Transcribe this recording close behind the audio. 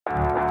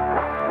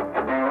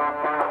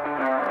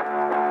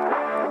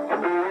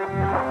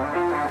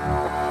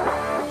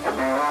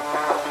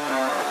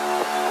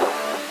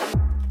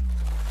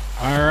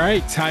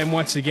right, time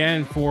once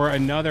again for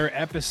another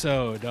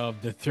episode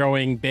of the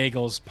Throwing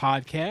Bagels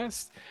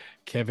Podcast.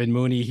 Kevin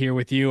Mooney here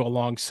with you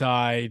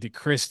alongside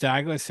Chris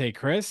Douglas. Hey,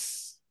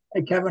 Chris.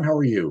 Hey Kevin, how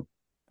are you?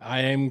 I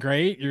am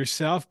great.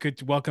 Yourself?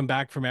 Good. Welcome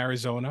back from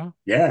Arizona.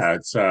 Yeah,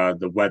 it's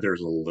the weather's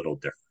a little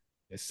different,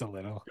 Just a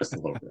little. just a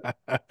little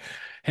bit.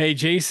 Hey,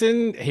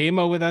 Jason.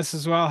 Hamo with us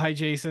as well. Hi,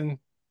 Jason.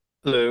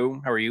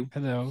 Hello, how are you?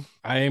 Hello.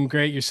 I am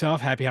great.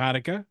 Yourself? Happy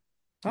Hanukkah.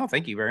 Oh,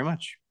 thank you very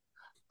much.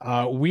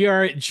 We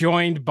are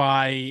joined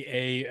by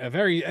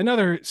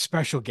another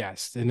special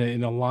guest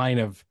in a line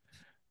of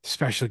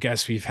special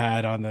guests we've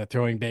had on the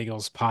Throwing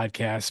Bagels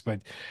podcast, but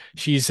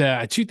she's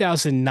a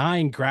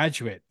 2009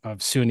 graduate of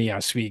SUNY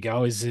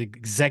Oswego, is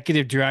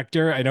executive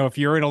director. I know if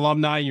you're an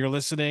alumni and you're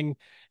listening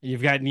and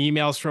you've gotten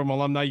emails from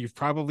alumni, you've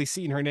probably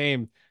seen her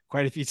name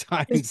quite a few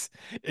times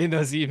in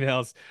those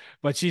emails,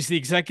 but she's the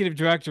executive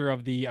director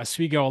of the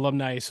Oswego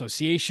Alumni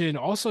Association,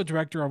 also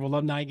director of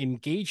alumni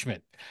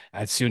engagement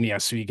at SUNY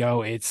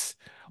Oswego. It's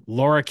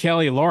Laura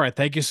Kelly. Laura,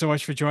 thank you so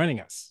much for joining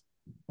us.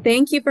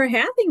 Thank you for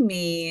having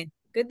me.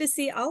 Good to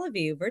see all of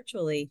you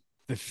virtually.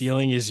 The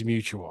feeling is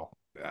mutual.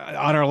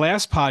 On our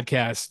last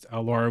podcast,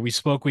 Laura, we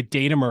spoke with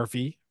Dana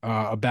Murphy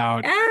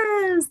about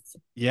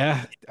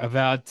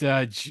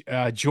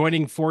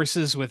joining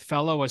forces with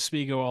fellow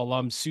Oswego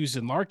alum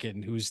Susan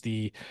Larkin, who's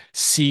the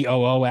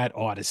COO at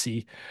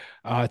Odyssey,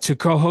 to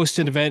co-host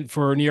an event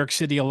for New York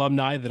City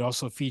alumni that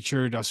also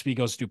featured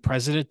Oswego's new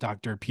president,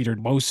 Dr. Peter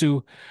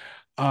Mosu.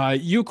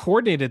 You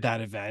coordinated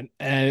that event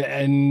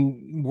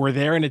and were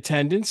there in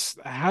attendance.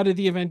 How did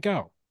the event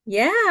go?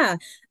 Yeah,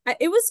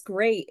 it was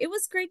great. It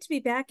was great to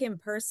be back in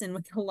person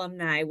with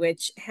alumni,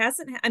 which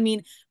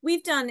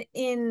we've done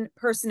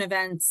in-person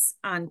events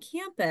on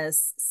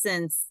campus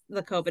since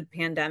the COVID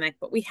pandemic,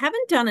 but we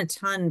haven't done a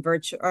ton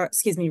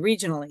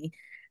regionally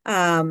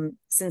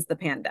since the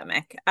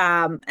pandemic.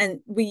 And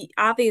we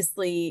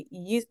obviously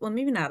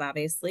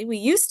we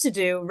used to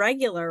do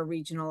regular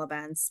regional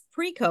events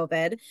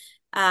pre-COVID.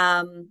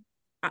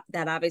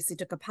 That obviously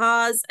took a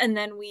pause, and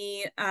then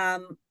we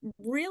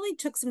really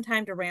took some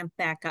time to ramp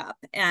back up,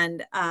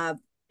 and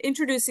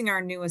introducing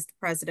our newest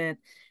president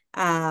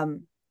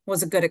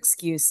was a good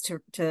excuse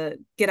to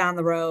get on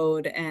the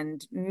road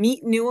and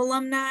meet new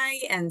alumni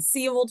and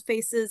see old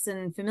faces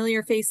and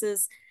familiar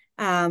faces.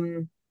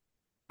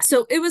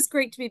 So it was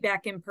great to be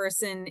back in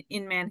person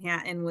in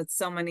Manhattan with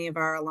so many of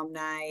our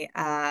alumni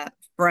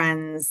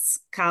friends,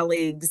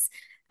 colleagues.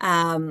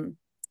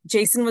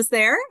 Jason was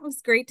there. It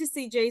was great to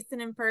see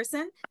Jason in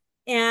person.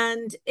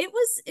 And it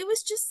was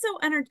just so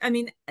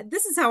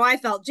this is how I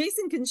felt.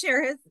 Jason can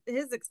share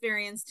his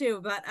experience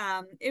too, but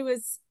it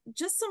was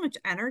just so much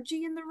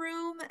energy in the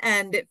room,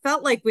 and it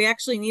felt like we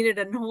actually needed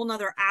a whole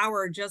nother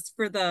hour just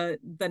for the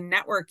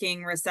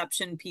networking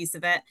reception piece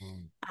of it.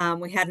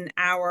 We had an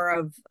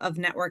hour of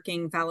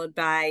networking, followed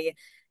by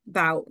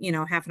about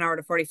half an hour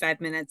to 45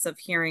 minutes of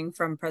hearing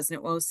from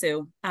President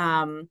Wosu.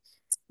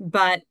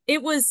 But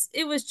it was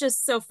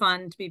just so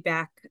fun to be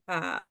back,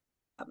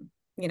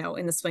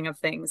 in the swing of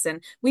things.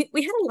 And we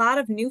had a lot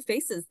of new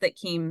faces that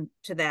came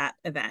to that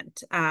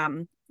event.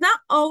 Not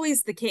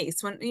always the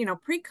case. When,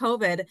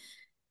 pre-COVID,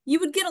 you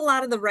would get a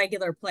lot of the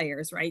regular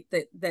players, right?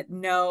 That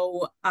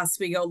know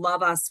Oswego,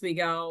 love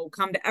Oswego,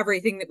 come to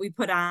everything that we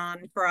put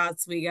on for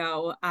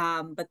Oswego.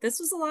 But this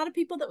was a lot of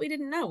people that we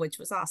didn't know, which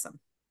was awesome.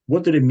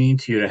 What did it mean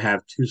to you to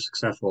have two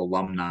successful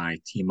alumni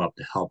team up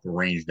to help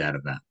arrange that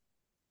event?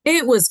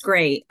 It was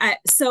great.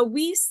 So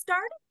we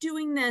started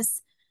doing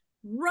this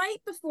right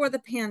before the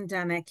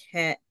pandemic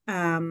hit.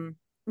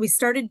 We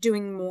started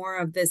doing more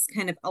of this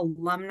kind of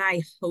alumni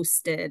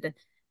hosted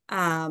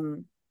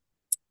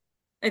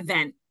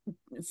event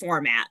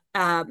format,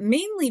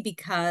 mainly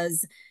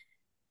because,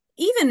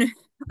 even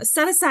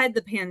set aside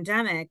the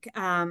pandemic,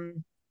 as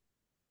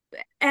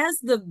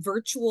the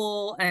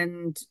virtual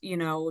and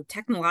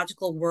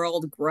technological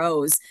world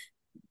grows,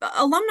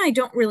 alumni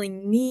don't really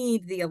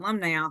need the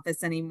alumni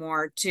office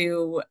anymore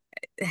to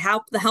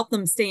help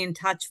them stay in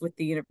touch with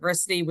the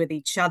university, with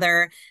each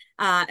other.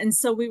 And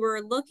so we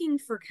were looking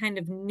for kind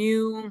of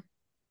new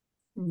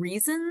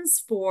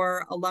reasons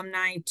for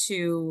alumni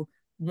to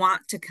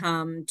want to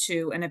come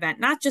to an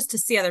event, not just to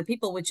see other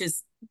people, which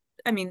is,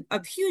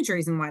 a huge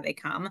reason why they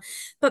come,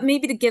 but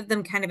maybe to give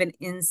them kind of an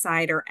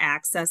insider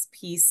access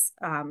piece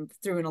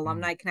through an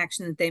alumni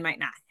connection that they might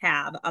not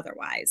have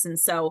otherwise. And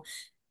so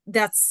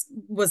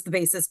was the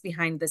basis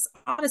behind this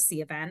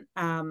Odyssey event.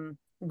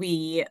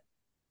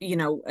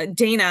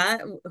 Dana,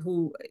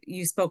 who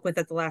you spoke with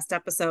at the last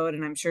episode,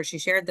 and I'm sure she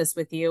shared this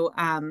with you,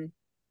 kind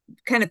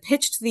of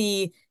pitched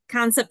the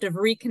concept of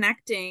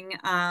reconnecting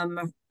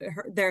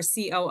their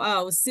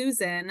COO,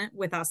 Susan,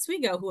 with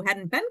Oswego, who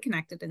hadn't been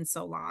connected in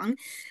so long.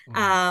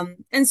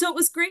 And so it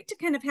was great to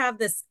kind of have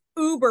this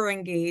uber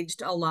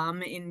engaged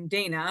alum in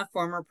Dana,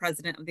 former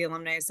president of the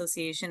Alumni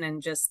Association,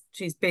 and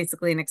she's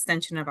basically an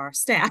extension of our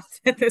staff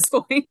at this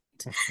point.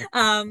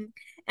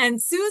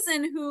 And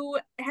Susan, who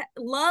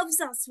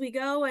loves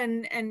Oswego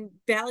and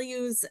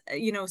values,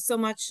 so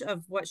much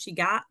of what she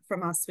got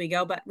from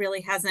Oswego, but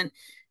really hasn't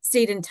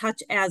stayed in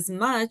touch as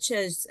much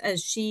as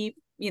she,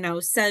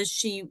 says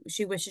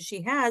she wishes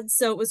she had.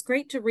 So it was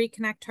great to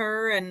reconnect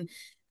her and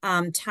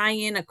tie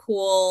in a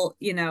cool,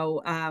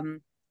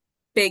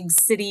 big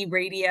city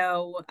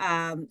radio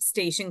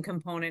station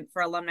component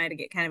for alumni to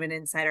get kind of an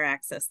insider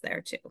access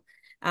there too.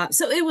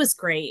 So it was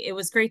great. It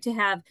was great to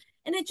have,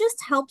 and it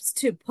just helps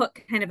to put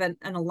kind of an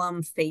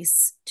alum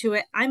face to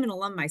it. I'm an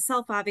alum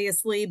myself,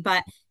 obviously,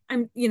 but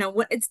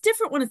it's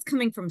different when it's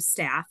coming from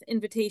staff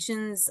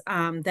invitations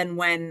than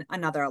when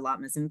another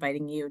alum is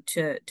inviting you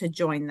to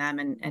join them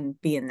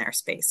and be in their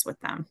space with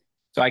them.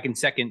 So I can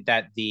second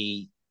that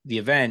the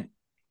event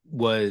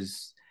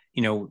was,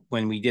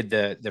 when we did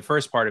the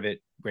first part of it,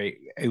 right?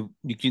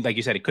 Like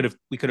you said,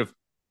 we could have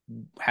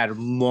had a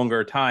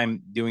longer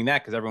time doing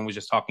that because everyone was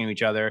just talking to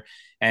each other.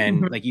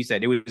 And like you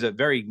said, it was a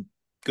very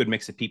good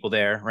mix of people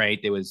there, right?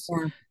 There was,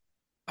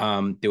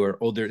 there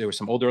were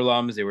some older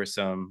alums. There were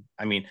some,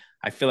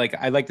 I feel like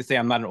I like to say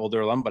I'm not an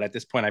older alum, but at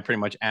this point, I pretty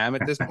much am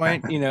at this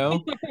point,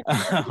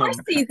 More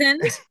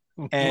seasoned.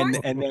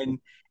 And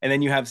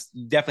then you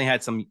definitely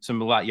had some a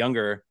lot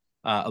younger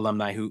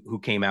alumni who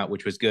came out,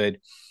 which was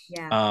good.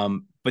 Yeah.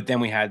 But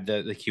then we had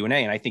the Q&A,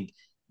 and I think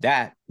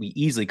that we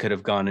easily could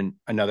have gone in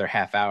another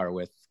half hour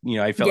with,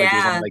 I felt like there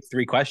was only like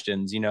 3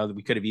 questions, that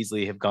we could have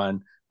easily have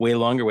gone way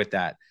longer with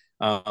that.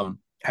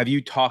 Have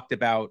you talked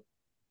about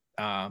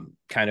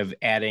kind of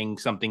adding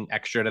something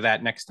extra to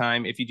that next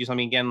time if you do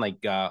something again,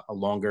 like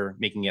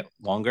making it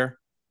longer?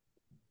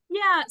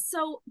 Yeah,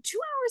 so 2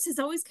 hours has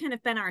always kind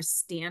of been our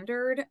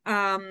standard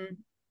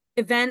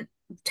event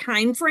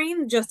time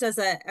frame, just as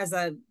a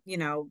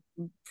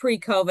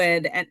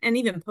pre-COVID and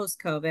even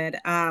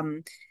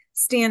post-COVID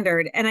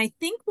standard. And I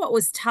think what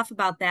was tough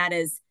about that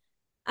is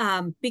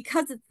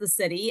because it's the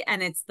city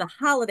and it's the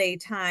holiday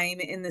time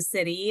in the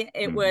city,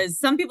 it was,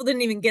 some people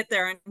didn't even get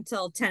there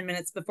until 10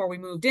 minutes before we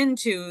moved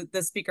into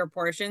the speaker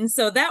portion.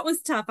 So that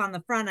was tough on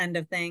the front end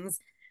of things.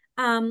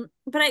 But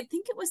I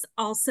think it was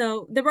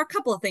also, there were a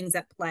couple of things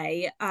at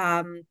play.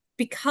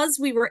 Because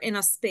we were in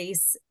a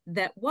space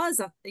that was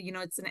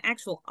it's an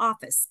actual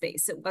office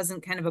space. It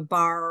wasn't kind of a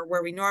bar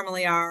where we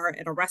normally are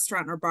at a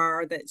restaurant or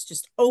bar that's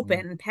just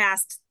open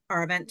past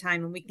our event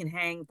time and we can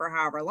hang for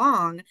however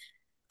long.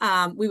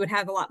 We would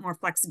have a lot more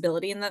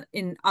flexibility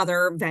in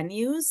other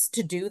venues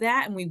to do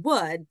that. And we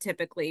would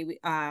typically,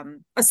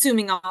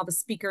 assuming all the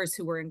speakers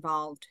who were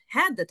involved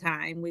had the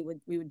time, we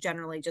would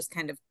generally just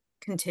kind of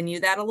continue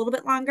that a little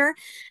bit longer.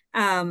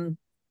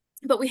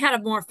 But we had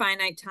a more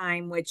finite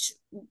time, which,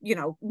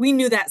 we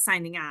knew that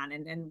signing on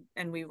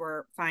and we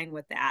were fine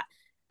with that.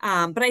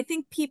 But I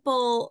think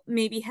people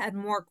maybe had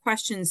more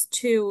questions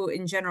too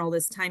in general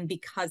this time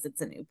because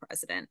it's a new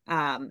president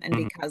and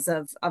because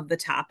of the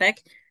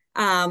topic.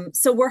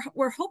 So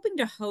we're hoping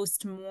to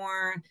host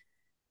more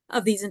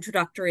of these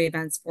introductory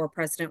events for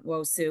President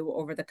Wosu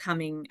over the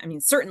coming,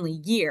 certainly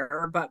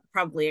year, but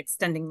probably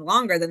extending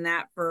longer than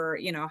that for,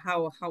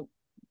 how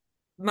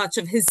much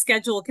of his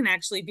schedule can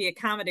actually be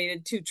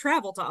accommodated to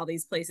travel to all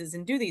these places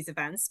and do these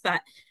events.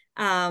 But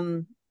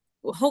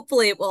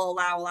hopefully it will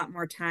allow a lot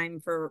more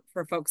time for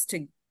folks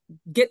to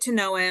get to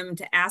know him,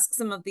 to ask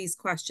some of these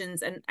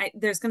questions. And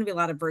there's going to be a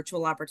lot of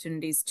virtual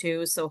opportunities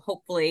too. So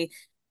hopefully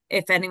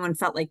if anyone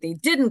felt like they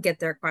didn't get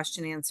their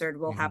question answered,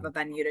 we'll have a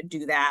venue to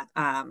do that,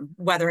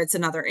 whether it's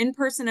another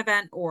in-person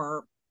event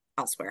or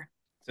elsewhere.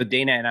 So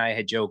Dana and I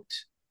had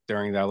joked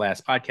during our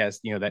last podcast,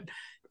 that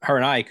her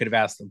and I could have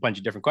asked a bunch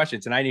of different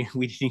questions, and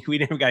we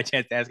never got a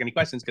chance to ask any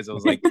questions because it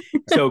was like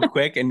so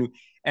quick.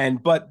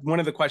 But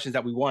one of the questions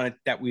that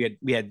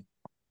we had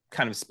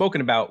kind of spoken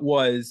about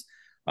was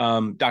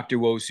Dr.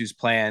 Wosu's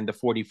plan, the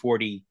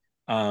 40/40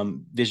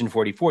 Vision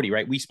 40/40,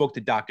 right? We spoke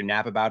to Dr.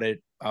 Knapp about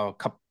it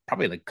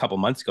probably like a couple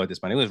months ago at this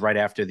point. It was right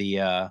after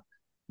the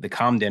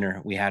comm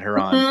dinner we had her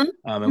on,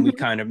 and we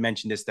kind of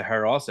mentioned this to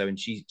her also, and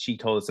she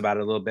told us about it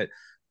a little bit.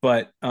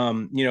 But,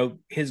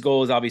 his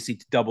goal is obviously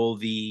to double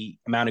the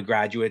amount of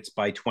graduates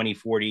by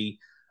 2040.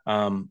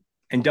 And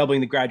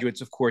doubling the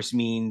graduates, of course,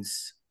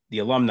 means the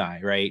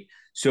alumni, right?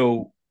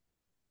 So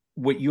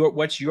what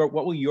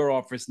will your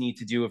office need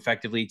to do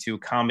effectively to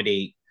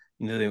accommodate,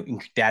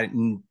 that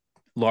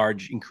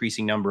large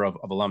increasing number of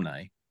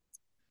alumni?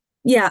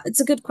 Yeah, it's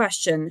a good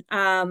question.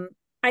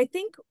 I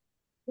think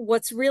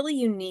what's really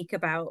unique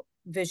about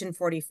Vision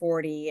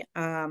 40/40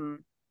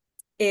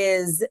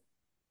 is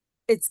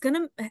it's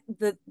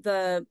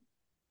the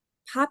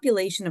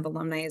population of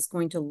alumni is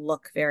going to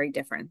look very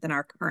different than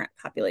our current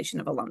population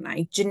of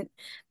alumni.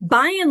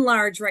 By and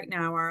large, right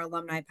now, our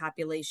alumni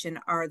population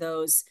are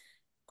those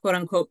quote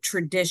unquote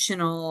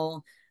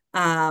traditional,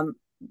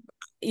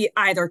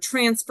 either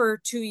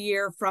transfer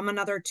 2-year from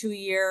another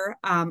 2-year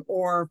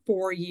or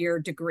 4-year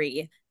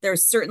degree.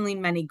 There's certainly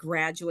many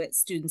graduate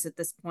students at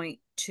this point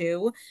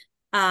too.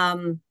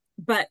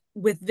 But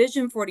with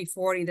Vision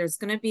 40/40, there's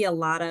going to be a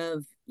lot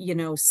of,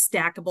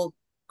 stackable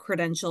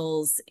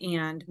credentials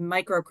and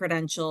micro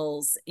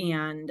credentials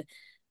and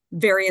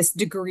various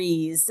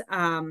degrees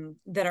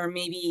that are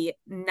maybe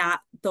not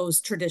those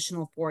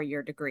traditional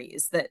 4-year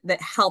degrees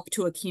that help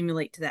to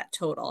accumulate to that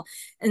total.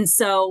 And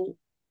so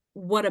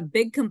what a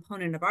big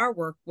component of our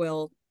work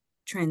will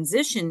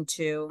transition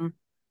to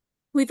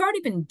we've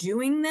already been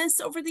doing this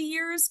over the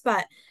years,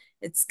 but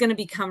it's going to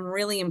become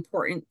really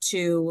important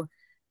to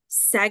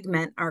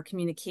segment our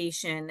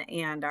communication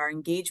and our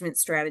engagement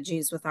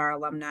strategies with our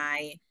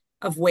alumni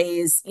of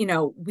ways,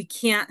 we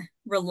can't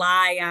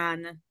rely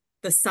on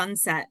the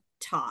sunset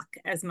talk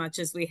as much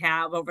as we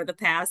have over the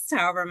past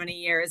however many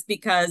years,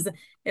 because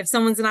if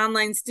someone's an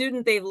online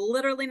student, they've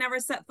literally never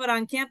set foot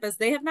on campus,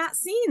 they have not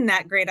seen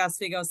that great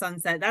Oswego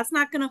sunset. That's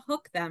not going to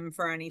hook them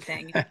for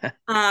anything. So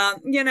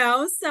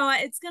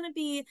it's going to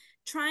be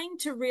trying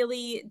to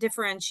really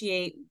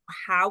differentiate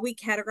how we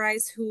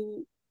categorize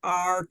who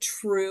are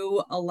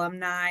true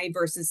alumni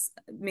versus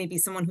maybe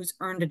someone who's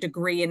earned a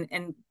degree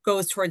and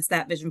goes towards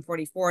that Vision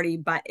 4040,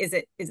 but is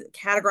it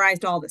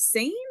categorized all the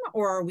same,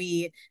 or are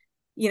we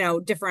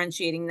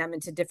differentiating them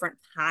into different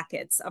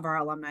pockets of our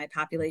alumni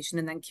population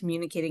and then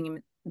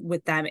communicating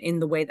with them in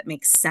the way that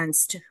makes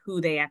sense to who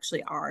they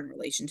actually are in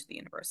relation to the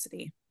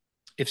university?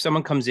 If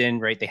someone comes in,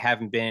 right, they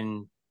haven't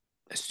been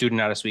a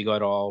student at Oswego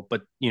at all,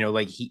 but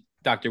like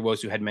Dr.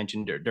 Wosu had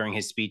mentioned during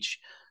his speech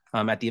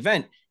at the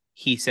event,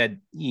 he said,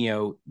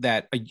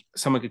 that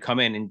someone could come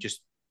in and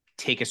just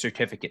take a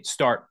certificate,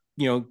 start,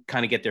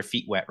 kind of get their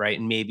feet wet, right,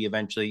 and maybe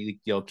eventually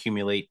you'll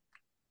accumulate,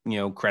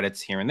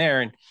 credits here and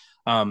there,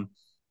 and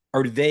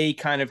are they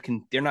kind of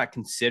they're not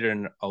considered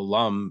an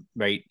alum,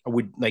 right?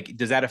 Or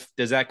does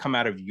that come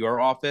out of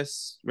your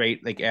office, right?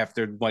 Like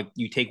after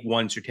you take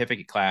one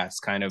certificate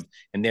class, kind of,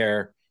 and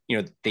they're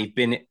they've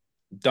been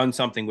done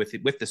something with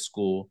the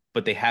school,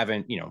 but they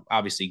haven't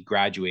obviously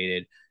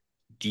graduated.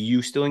 Do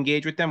you still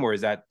engage with them, or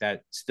is that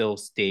still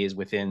stays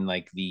within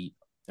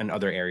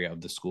another area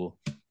of the school,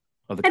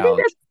 of the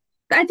college?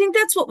 I think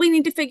that's what we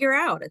need to figure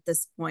out at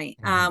this point.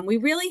 We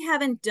really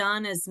haven't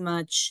done as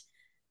much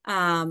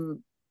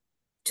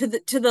to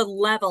the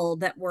level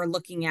that we're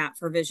looking at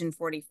for Vision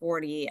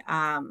 4040,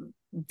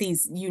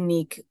 these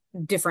unique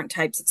different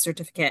types of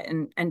certificate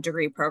and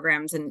degree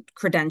programs and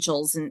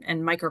credentials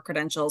and micro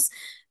credentials.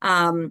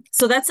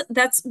 So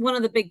that's one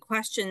of the big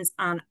questions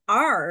on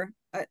our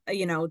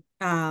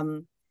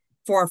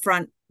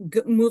forefront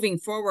moving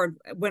forward.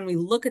 When we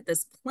look at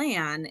this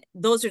plan,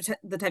 those are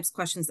the types of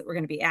questions that we're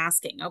going to be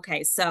asking.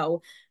 Okay,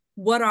 so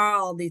what are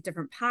all these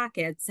different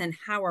pockets, and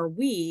how are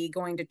we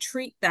going to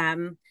treat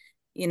them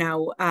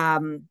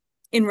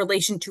in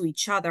relation to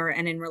each other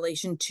and in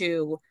relation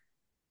to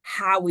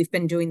how we've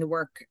been doing the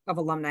work of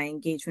alumni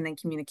engagement and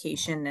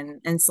communication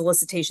and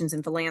solicitations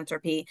and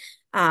philanthropy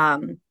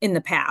in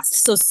the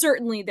past. So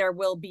certainly there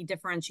will be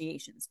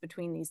differentiations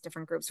between these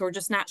different groups. We're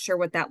just not sure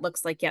what that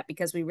looks like yet,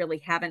 because we really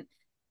haven't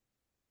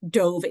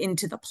dove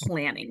into the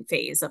planning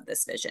phase of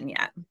this vision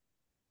yet.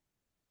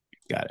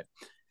 Got it.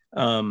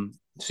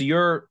 So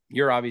you're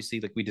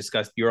obviously, like we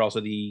discussed, you're also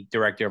the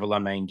director of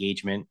alumni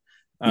engagement.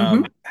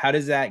 How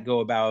does that go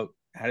about?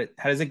 How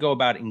does it go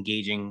about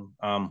engaging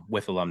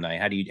with alumni?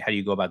 How do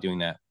you go about doing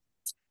that?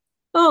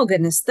 Oh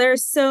goodness,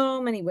 there's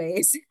so many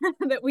ways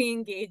that we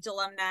engage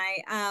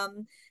alumni.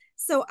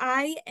 So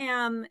I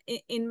am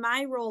in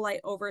my role, I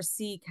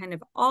oversee kind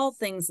of all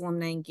things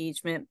alumni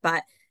engagement,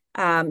 but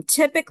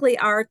typically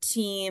our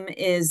team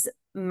is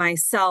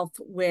myself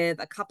with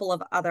a couple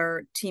of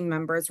other team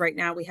members. Right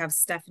now we have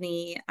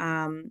Stephanie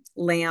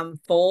Lamb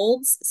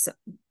Folds, so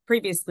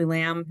previously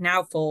Lamb,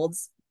 now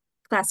Folds,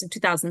 class of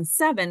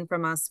 2007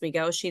 from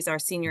Oswego. She's our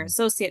Senior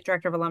Associate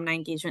Director of Alumni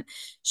Engagement.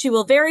 She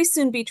will very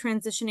soon be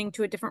transitioning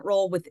to a different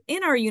role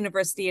within our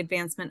University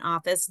Advancement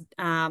Office.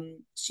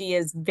 She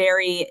is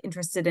very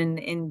interested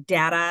in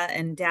data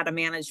and data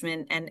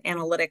management and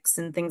analytics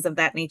and things of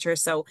that nature.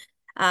 So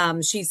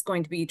she's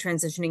going to be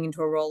transitioning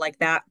into a role like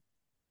that.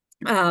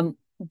 So I'm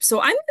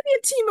going to be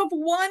a team of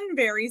one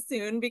very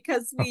soon,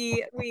 because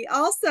we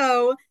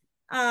also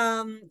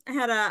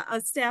had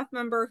a staff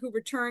member who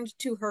returned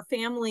to her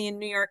family in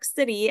New York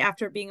City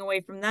after being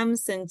away from them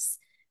since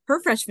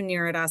her freshman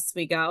year at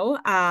Oswego,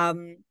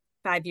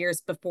 5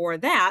 years before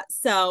that.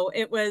 So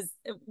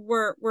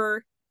we're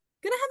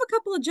gonna have a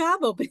couple of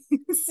job openings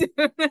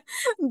soon.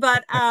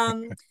 But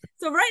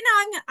so right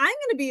now I'm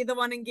gonna be the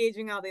one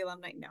engaging all the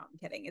alumni. No, I'm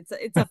kidding.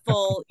 It's a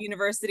full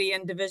university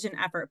and division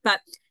effort.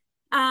 But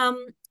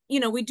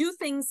we do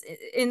things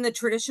in the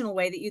traditional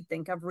way that you'd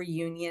think of: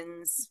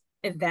 reunions,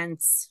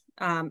 events.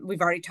 We've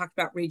already talked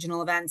about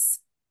regional events,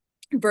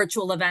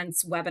 virtual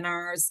events,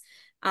 webinars.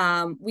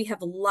 We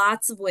have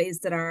lots of ways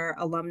that our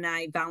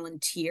alumni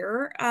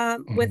volunteer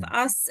with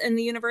us in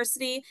the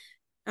university.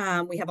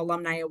 We have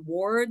alumni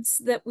awards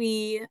that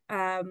we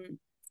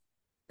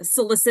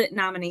solicit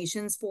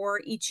nominations for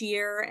each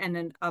year, and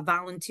then a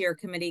volunteer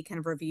committee kind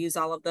of reviews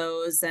all of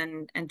those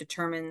and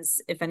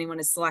determines if anyone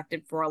is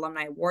selected for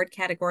alumni award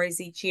categories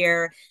each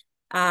year.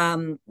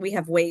 We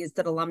have ways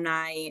that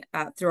alumni,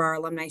 through our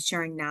Alumni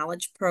Sharing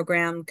Knowledge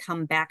program,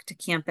 come back to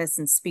campus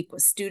and speak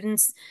with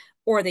students,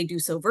 or they do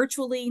so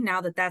virtually,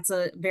 now that that's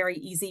a very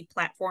easy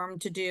platform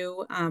to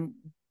do,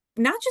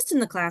 not just in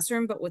the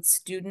classroom, but with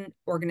student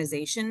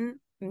organization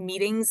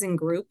meetings and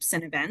groups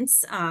and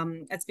events.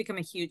 That's become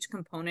a huge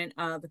component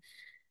of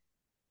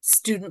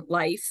student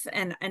life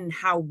and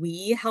how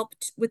we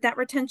helped with that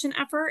retention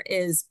effort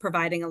is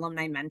providing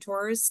alumni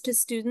mentors to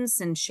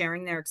students and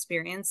sharing their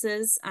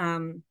experiences.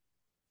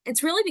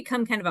 It's really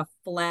become kind of a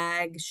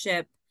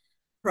flagship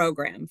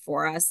program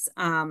for us,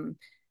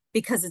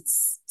 because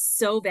it's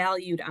so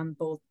valued on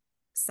both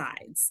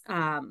sides.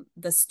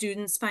 The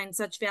students find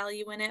such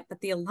value in it,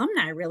 but the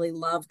alumni really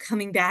love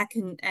coming back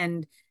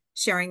and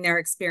sharing their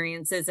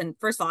experiences. And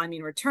first of all, I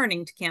mean,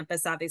 returning to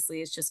campus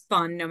obviously is just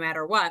fun no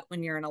matter what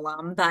when you're an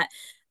alum, but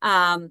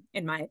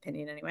in my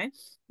opinion anyway.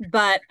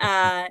 But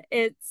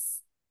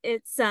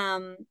it's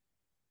a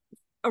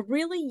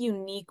really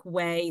unique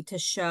way to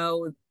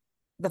show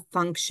the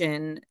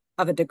function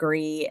of a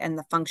degree and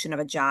the function of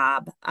a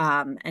job,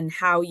 and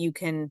how you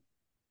can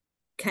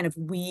kind of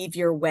weave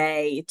your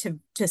way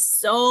to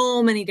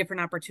so many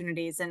different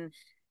opportunities. And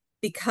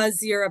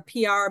because you're a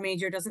PR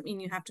major doesn't mean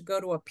you have to go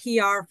to a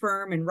PR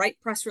firm and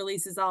write press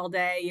releases all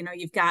day.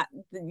 You've got,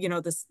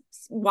 this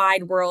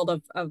wide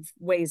world of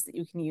ways that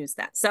you can use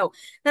that. So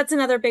that's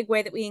another big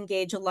way that we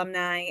engage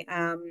alumni.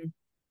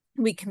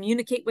 We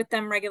communicate with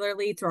them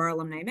regularly through our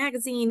alumni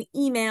magazine,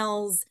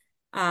 emails,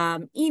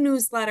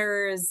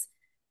 e-newsletters.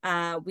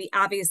 We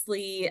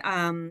obviously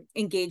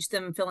engage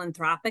them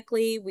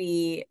philanthropically.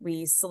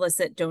 We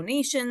solicit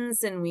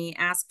donations and we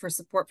ask for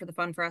support for the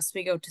Fund for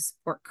Oswego to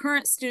support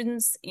current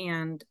students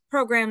and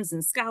programs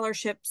and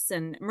scholarships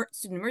and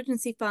student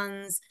emergency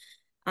funds.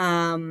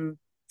 And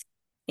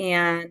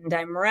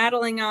I'm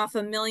rattling off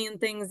a million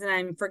things and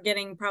I'm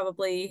forgetting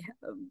probably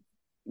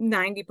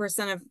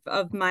 90%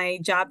 of my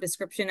job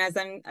description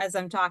as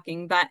I'm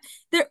talking, but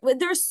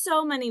there's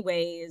so many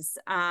ways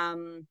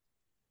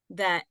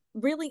that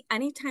really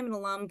anytime an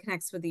alum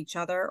connects with each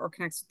other or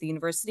connects with the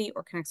university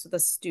or connects with a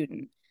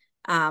student,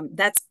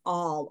 that's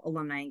all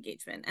alumni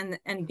engagement.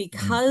 And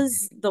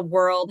because the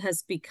world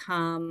has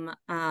become,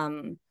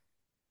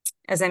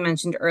 as I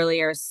mentioned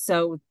earlier,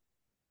 so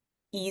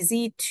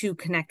easy to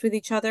connect with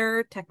each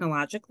other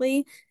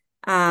technologically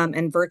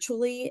and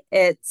virtually,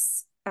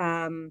 it's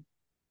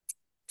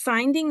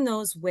finding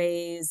those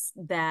ways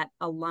that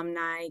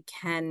alumni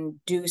can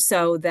do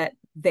so that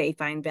they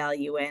find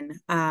value in.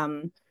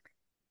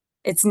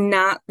 It's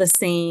not the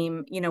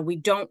same, we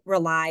don't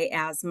rely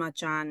as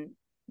much on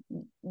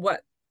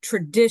what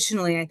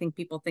traditionally I think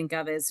people think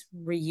of as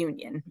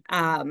reunion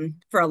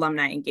for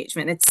alumni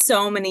engagement. It's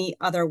so many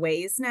other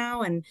ways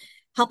now, and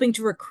helping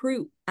to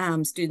recruit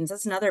students.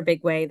 That's another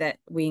big way that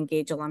we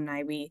engage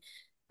alumni. We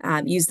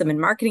use them in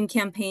marketing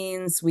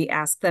campaigns. We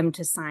ask them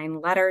to sign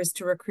letters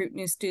to recruit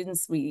new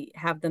students. We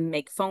have them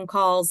make phone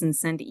calls and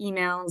send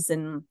emails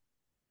and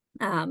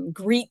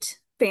greet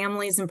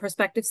families and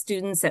prospective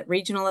students at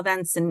regional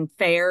events and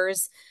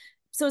fairs.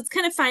 So it's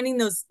kind of finding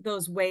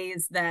those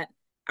ways that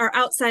are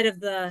outside of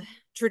the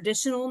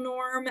traditional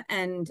norm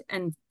and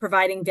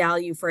providing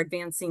value for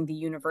advancing the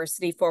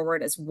university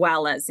forward, as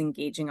well as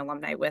engaging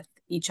alumni with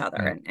each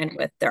other and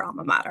with their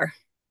alma mater.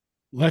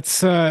 Let's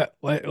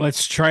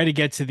try to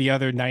get to the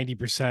other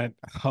 90%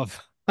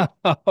 of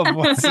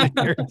what's in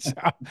your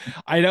job.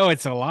 I know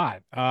it's a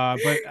lot,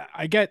 but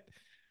I get,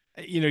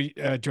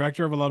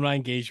 director of alumni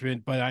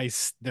engagement, but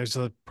there's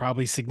a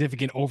probably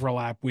significant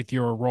overlap with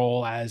your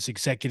role as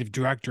executive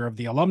director of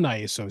the Alumni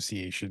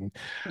Association.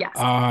 Yes.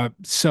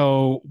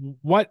 So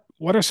what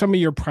are some of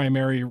your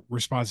primary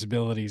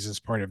responsibilities as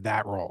part of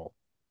that role?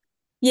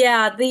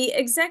 Yeah,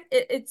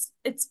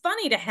 it's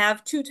funny to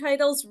have two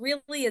titles.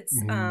 Really, it's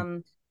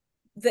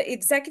the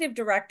executive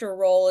director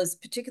role is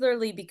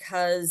particularly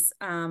because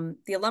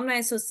the Alumni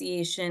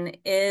Association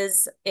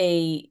is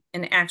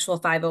an actual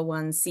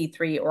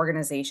 501c3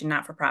 organization,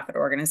 not-for-profit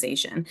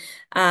organization.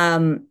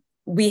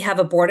 We have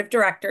a board of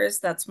directors.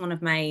 That's one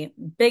of my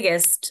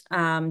biggest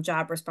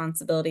job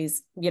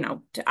responsibilities.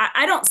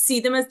 I don't see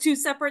them as two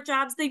separate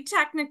jobs. They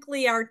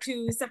technically are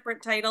two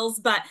separate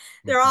titles, but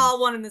they're all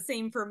one and the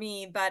same for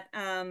me. But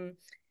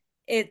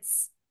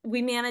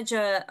we manage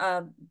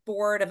a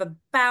board of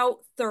about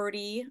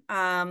 30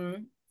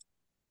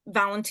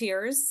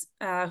 volunteers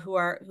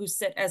who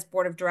sit as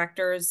board of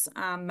directors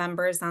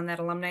members on that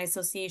Alumni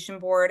Association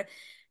board.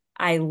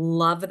 I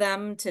love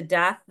them to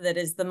death. That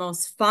is the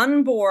most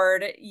fun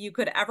board you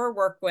could ever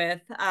work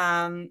with.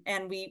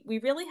 And we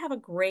really have a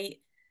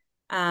great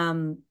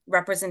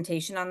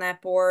representation on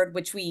that board,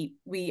 which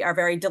we are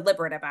very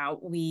deliberate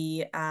about.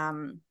 We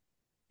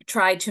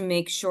try to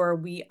make sure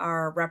we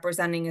are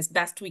representing as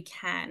best we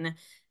can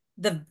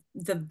the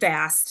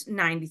vast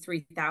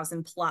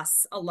 93,000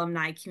 plus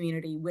alumni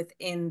community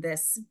within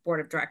this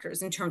board of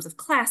directors in terms of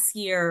class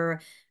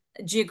year,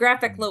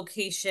 geographic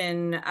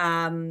location,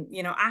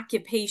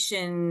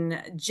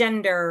 occupation,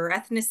 gender,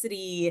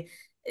 ethnicity,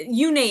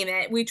 you name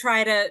it. We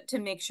try to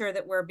make sure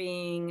that we're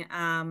being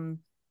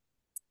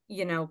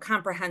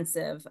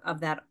comprehensive of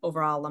that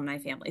overall alumni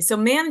family. So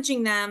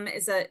managing them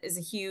is a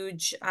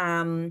huge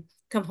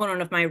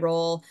component of my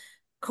role.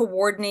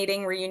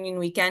 coordinating reunion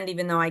weekend,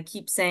 even though I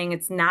keep saying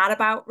it's not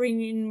about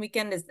reunion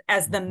weekend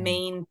as the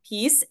main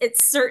piece,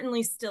 it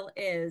certainly still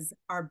is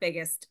our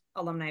biggest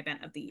alumni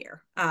event of the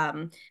year.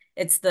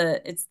 It's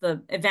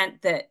the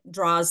event that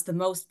draws the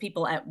most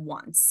people at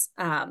once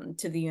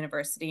to the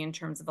university in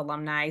terms of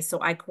alumni. So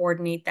I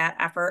coordinate that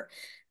effort.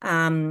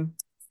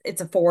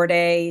 It's a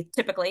 4-day,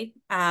 typically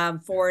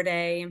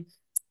 4-day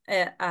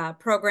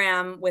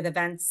program with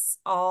events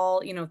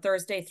all,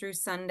 Thursday through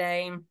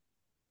Sunday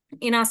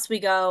in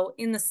Oswego,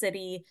 in the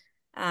city.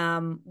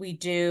 We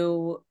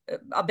do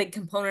a big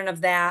component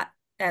of that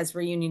as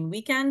reunion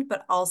weekend,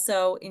 but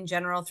also in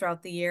general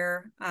throughout the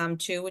year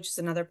too, which is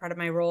another part of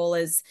my role,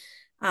 is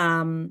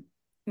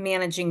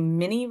managing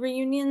mini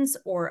reunions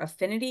or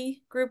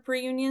affinity group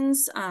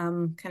reunions,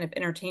 kind of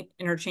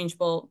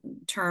interchangeable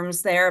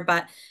terms there,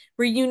 but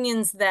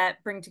reunions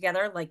that bring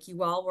together, like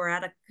you all were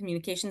at a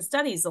communication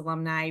studies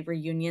alumni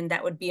reunion,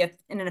 that would be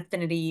an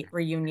affinity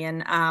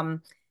reunion.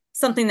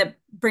 Something that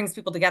brings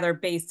people together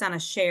based on a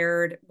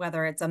shared,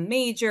 whether it's a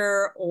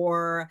major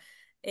or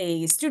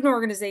a student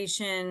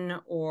organization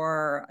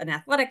or an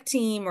athletic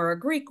team or a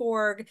Greek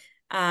org,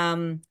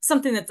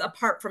 something that's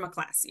apart from a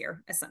class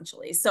year,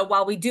 essentially. So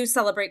while we do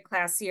celebrate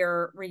class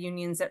year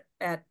reunions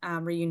at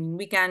reunion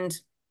weekend,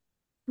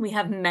 we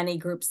have many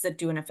groups that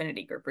do an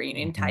affinity group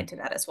reunion tied to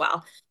that as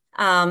well.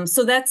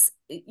 So that's,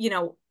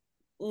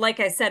 like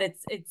I said,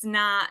 it's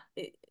not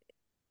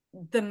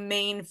the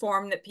main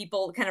form that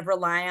people kind of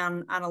rely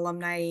on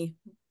alumni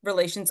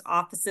relations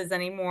offices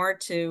anymore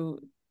to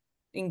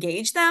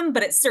engage them,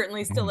 but it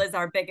certainly still is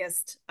our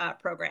biggest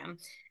program.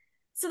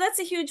 So that's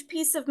a huge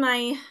piece of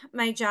my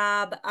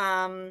job.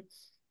 And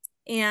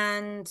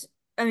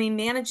I mean,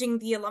 managing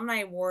the alumni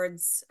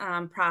awards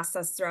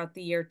process throughout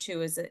the year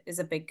too is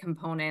a big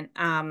component.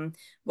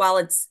 While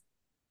it's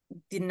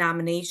the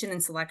nomination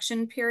and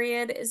selection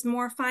period is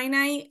more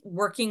finite,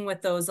 working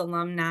with those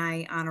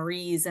alumni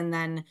honorees and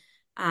then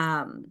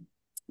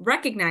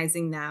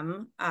recognizing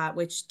them,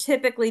 which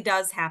typically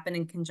does happen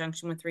in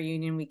conjunction with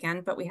reunion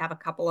weekend, but we have a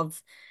couple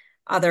of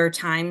other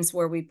times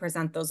where we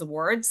present those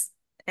awards.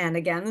 And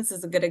again, this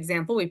is a good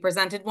example. We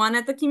presented one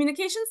at the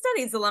Communication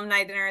Studies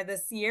Alumni Dinner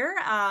this year,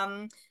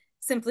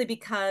 simply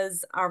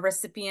because our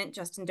recipient,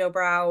 Justin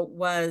Dobrow,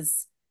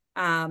 was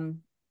a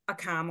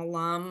COM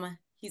alum.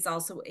 He's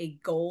also a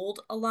Gold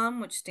alum,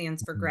 which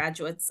stands for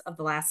Graduates of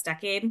the Last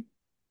Decade.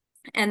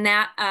 And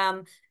that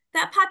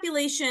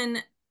population,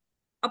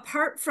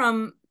 apart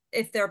from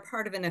if they're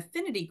part of an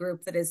affinity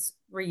group that is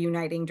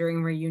reuniting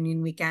during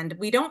reunion weekend,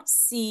 we don't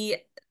see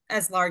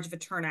as large of a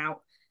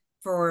turnout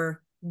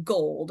for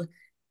Gold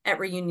at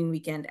reunion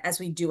weekend as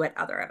we do at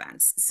other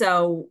events.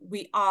 So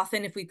we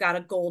often, if we've got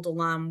a Gold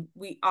alum,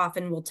 we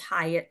often will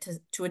tie it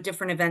to a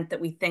different event that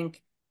we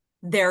think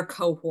their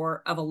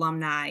cohort of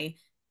alumni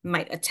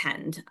might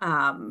attend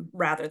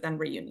rather than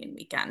reunion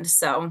weekend.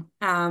 So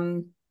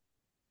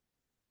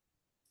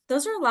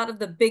those are a lot of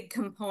the big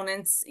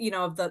components,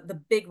 of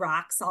the big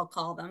rocks, I'll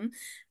call them.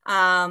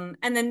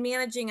 And then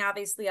managing,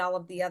 obviously, all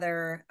of the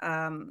other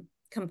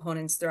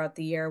components throughout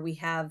the year. We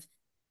have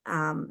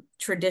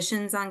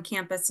traditions on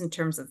campus in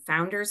terms of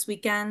Founders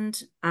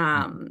Weekend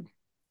and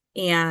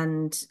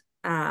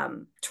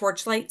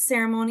torchlight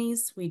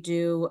ceremonies. We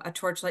do a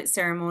torchlight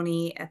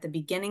ceremony at the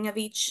beginning of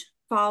each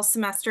fall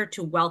semester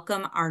to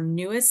welcome our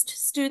newest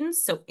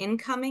students, so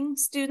incoming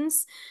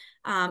students,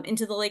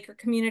 into the Laker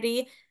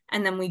community.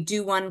 And then we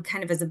do one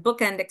kind of as a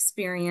bookend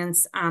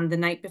experience on the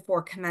night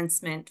before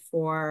commencement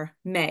for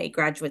May,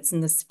 graduates in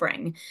the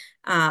spring.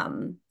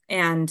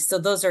 And so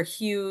those are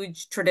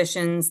huge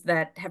traditions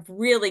that have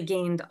really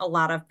gained a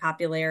lot of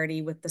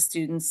popularity with the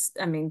students.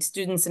 I mean,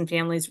 students and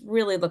families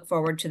really look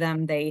forward to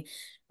them. They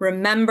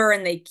remember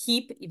and they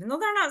keep, even though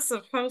they're not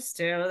supposed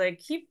to, they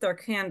keep their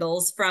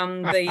candles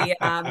from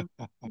the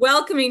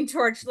welcoming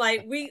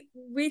torchlight. We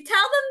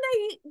tell them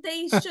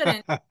they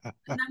shouldn't, and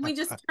then we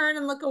just turn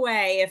and look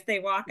away if they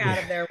walk out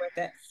of there with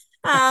it.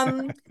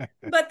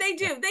 But they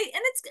do. And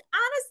it's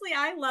honestly,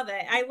 I love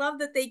it. I love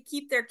that they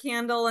keep their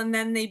candle and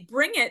then they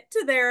bring it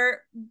to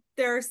their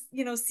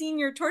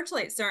senior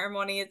torchlight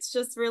ceremony. It's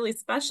just really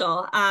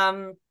special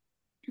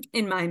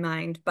in my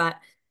mind. But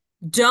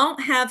don't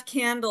have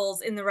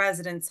candles in the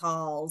residence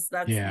halls.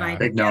 That's my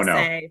big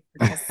no-no.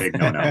 Big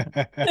no-no.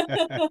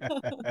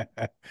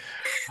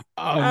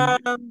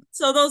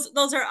 So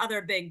those are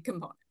other big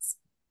components.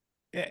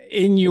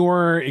 In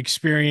your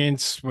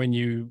experience, when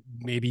you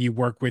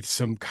work with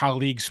some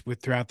colleagues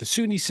throughout the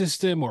SUNY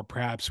system or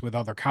perhaps with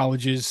other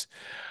colleges,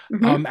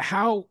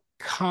 how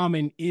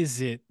common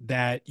is it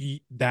that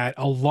that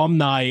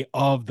alumni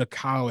of the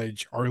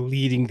college are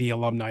leading the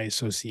alumni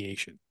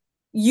association?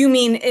 You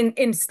mean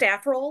in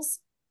staff roles?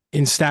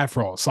 In staff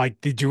roles, like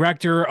the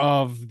director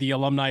of the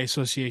alumni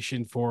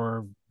association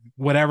for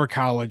whatever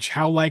college,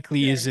 how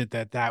likely is it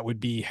that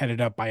would be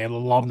headed up by an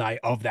alumni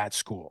of that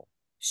school?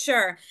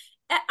 Sure.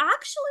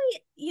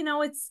 Actually,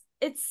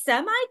 it's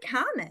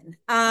semi-common.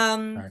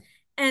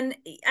 And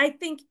I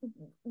think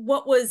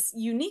what was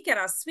unique at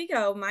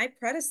Oswego, my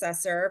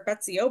predecessor,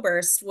 Betsy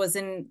Oberst, was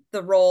in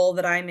the role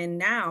that I'm in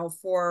now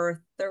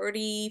for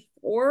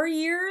 34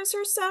 years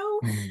or so.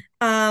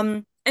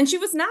 And she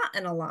was not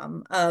an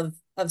alum of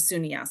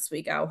SUNY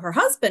Oswego. Her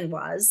husband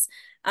was,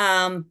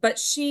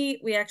 but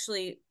we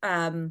actually,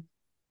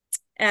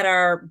 at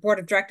our board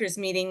of directors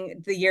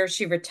meeting the year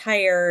she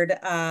retired,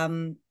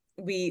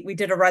 we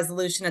did a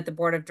resolution at the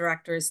board of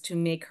directors to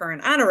make her an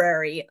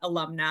honorary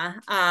alumna.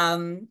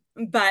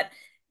 But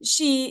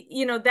she,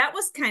 that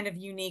was kind of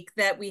unique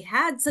that we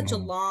had such a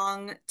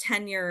long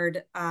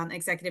tenured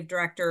executive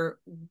director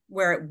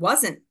where it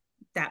wasn't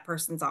that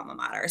person's alma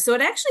mater. So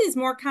it actually is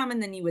more common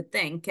than you would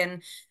think.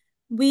 And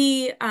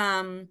we,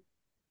 I'll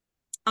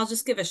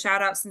just give a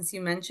shout out since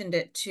you mentioned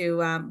it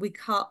to we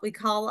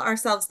call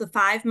ourselves the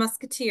Five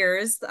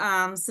Musketeers.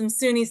 Some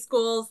SUNY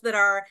schools that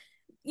are,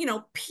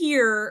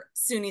 peer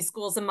SUNY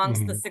schools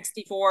amongst the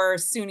 64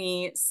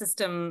 SUNY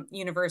system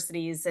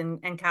universities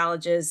and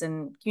colleges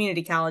and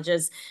community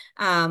colleges.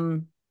 We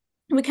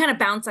kind of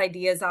bounce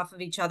ideas off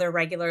of each other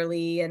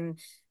regularly, and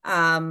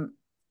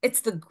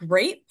it's the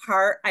great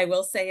part, I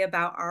will say,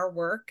 about our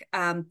work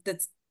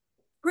that's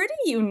pretty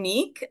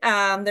unique.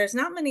 There's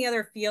not many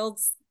other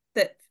fields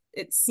that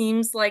it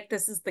seems like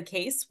this is the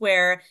case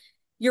where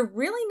you're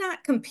really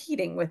not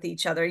competing with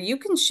each other. You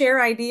can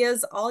share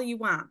ideas all you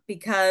want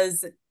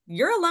because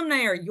your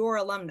alumni are your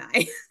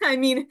alumni. I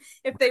mean,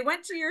 if they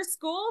went to your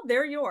school,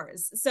 they're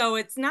yours. So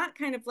it's not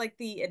kind of like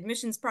the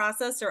admissions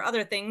process or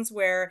other things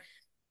where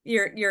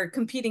you're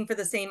competing for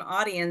the same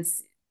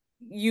audience.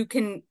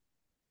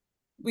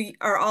 We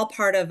are all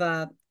part of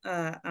a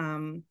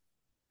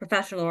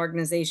professional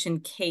organization,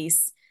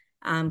 CASE,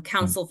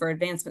 Council for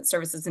Advancement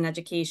Services in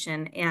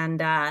Education.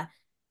 And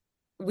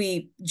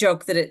we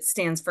joke that it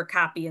stands for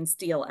copy and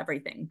steal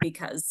everything,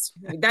 because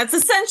that's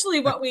essentially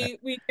what we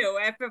do.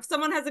 If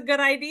someone has a good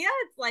idea,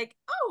 it's like,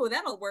 oh,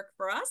 that'll work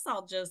for us.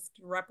 I'll just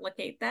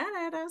replicate that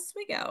at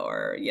Oswego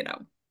or,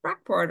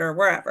 Rockport or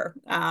wherever.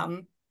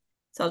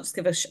 So I'll just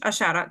give a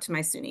shout out to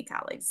my SUNY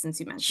colleagues since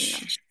you mentioned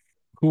them.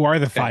 Who are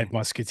the Five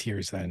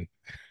Musketeers then?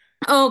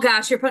 Oh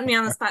gosh, you're putting me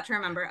on the spot to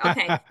remember.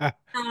 Okay.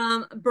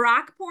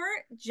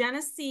 Brockport,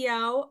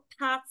 Geneseo,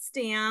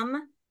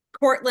 Potsdam,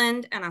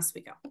 Cortland, and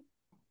Oswego.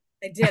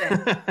 I did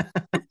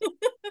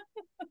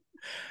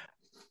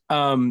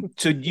it.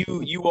 So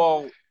you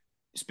all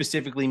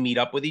specifically meet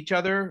up with each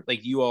other?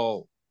 Like, you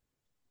all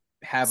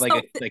have like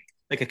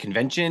a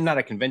convention, not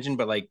a convention,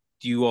 but like,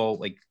 do you all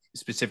like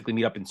specifically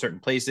meet up in certain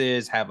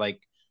places, have like,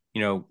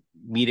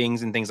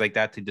 meetings and things like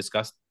that to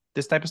discuss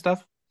this type of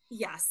stuff?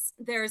 Yes,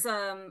 there's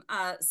a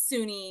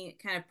SUNY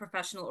kind of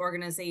professional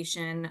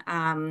organization.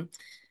 And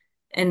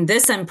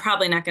this I'm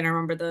probably not going to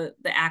remember the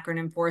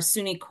acronym for.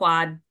 SUNY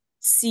Quad,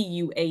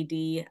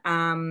 CUAD.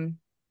 I'm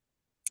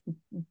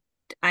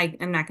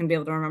not going to be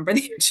able to remember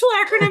the actual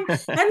acronym.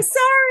 I'm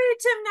sorry,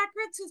 Tim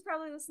Neckritz, who's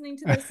probably listening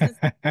to this.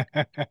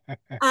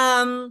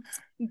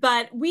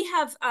 But we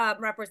have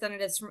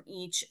representatives from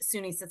each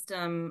SUNY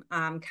system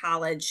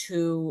college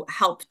who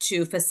help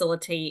to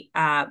facilitate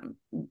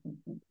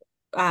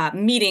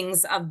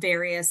meetings of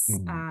various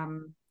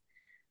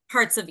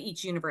parts of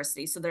each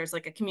university. So there's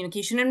like a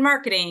communication and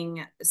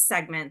marketing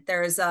segment,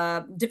 there's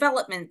a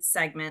development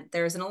segment,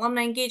 there's an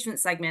alumni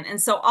engagement segment.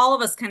 And so all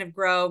of us kind of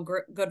grow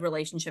good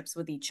relationships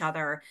with each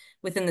other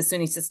within the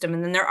SUNY system.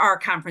 And then there are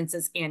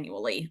conferences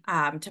annually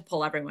to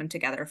pull everyone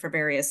together for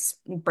various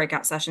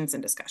breakout sessions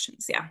and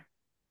discussions. Yeah.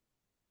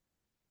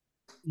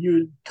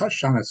 You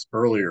touched on this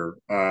earlier,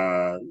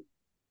 the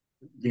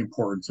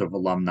importance of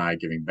alumni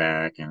giving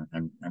back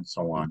and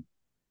so on.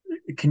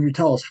 Can you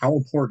tell us how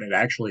important it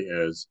actually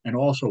is? And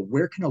also,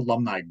 where can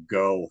alumni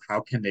go? How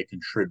can they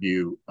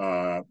contribute?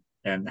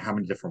 And how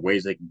many different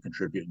ways they can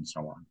contribute and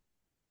so on?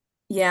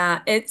 Yeah,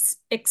 it's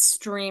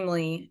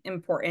extremely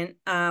important.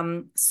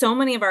 So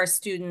many of our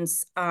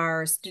students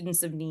are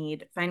students of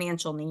need,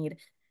 financial need.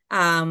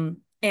 And,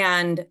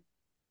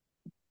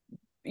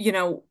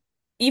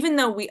 even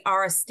though we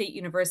are a state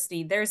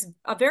university, there's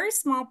a very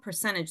small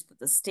percentage that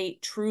the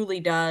state truly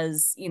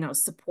does,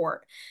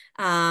 support.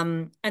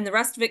 And the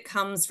rest of it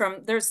comes from,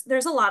 there's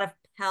a lot of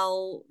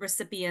Pell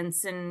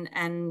recipients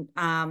and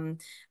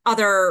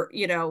other,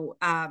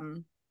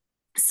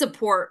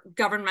 support,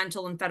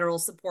 governmental and federal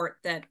support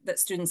that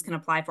students can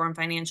apply for in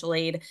financial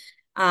aid.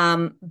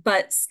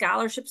 But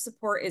scholarship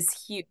support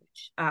is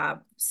huge.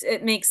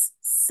 It makes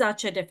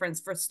such a difference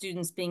for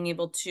students being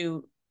able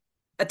to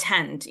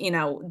attend,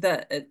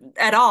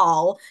 at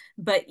all,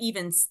 but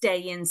even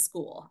stay in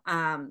school.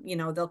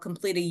 They'll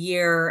complete a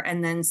year,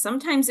 and then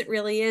sometimes it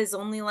really is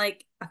only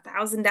like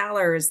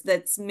 $1,000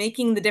 that's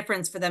making the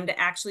difference for them to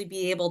actually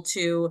be able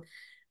to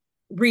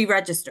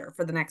re-register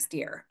for the next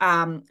year.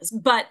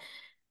 But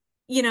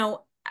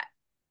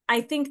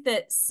I think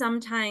that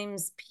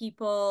sometimes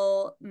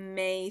people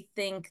may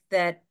think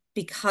that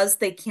because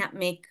they can't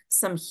make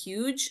some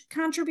huge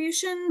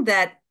contribution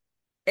that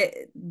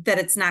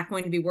it's not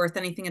going to be worth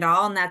anything at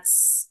all. And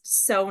that's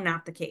so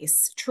not the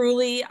case.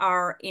 Truly,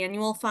 our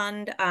annual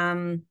fund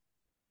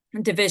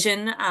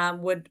division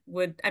would,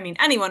 I mean,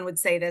 anyone would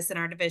say this in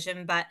our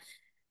division, but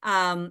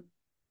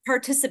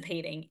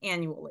participating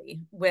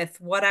annually with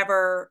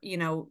whatever,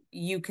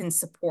 you can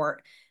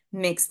support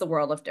makes the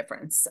world of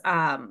difference.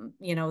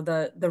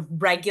 The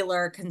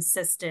regular,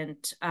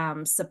 consistent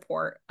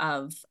support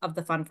of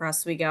the Fund for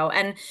Oswego.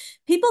 And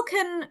people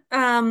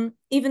can,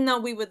 even though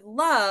we would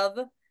love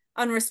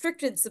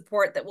unrestricted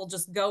support that will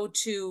just go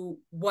to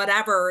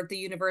whatever the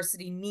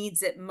university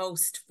needs it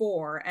most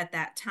for at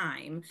that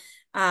time,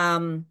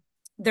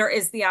 there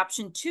is the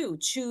option to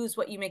choose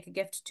what you make a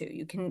gift to.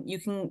 You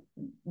can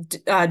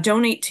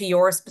donate to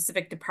your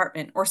specific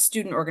department or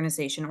student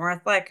organization or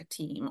athletic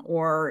team,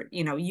 or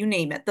you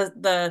name it.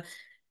 The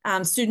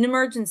Student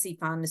Emergency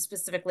Fund is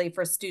specifically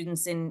for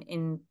students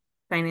in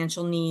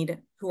financial need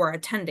who are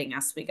attending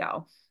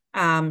Oswego.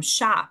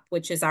 SHOP,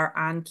 which is our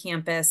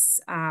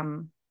on-campus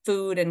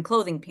food and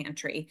clothing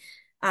pantry.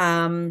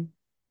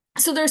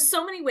 So there's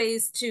so many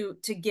ways to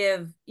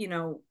give,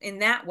 in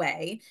that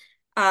way.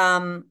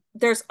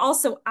 There's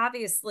also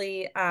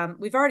obviously,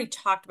 we've already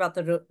talked about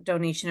the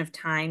donation of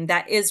time.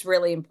 That is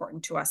really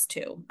important to us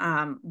too.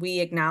 We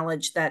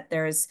acknowledge that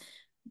there's,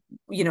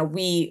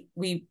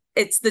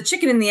 it's the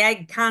chicken and the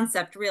egg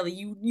concept, really.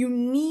 You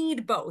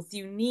need both.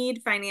 You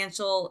need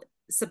financial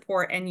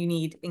support and you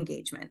need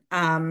engagement.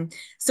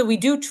 So we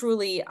do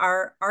truly,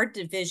 our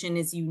division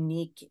is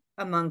unique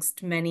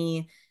amongst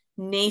many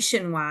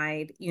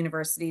nationwide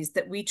universities,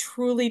 that we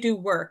truly do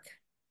work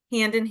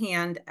hand in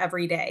hand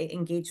every day,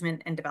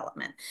 engagement and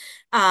development.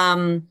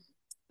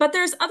 But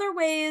there's other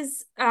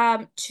ways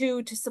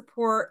to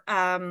support.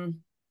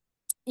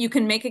 You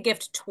can make a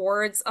gift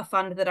towards a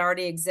fund that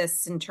already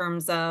exists, in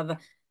terms of,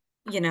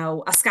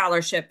 a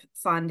scholarship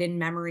fund in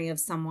memory of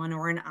someone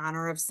or in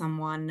honor of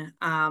someone.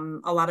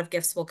 A lot of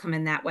gifts will come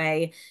in that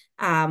way.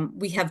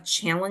 We have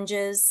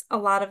challenges a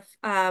lot of,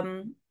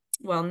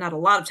 well, not a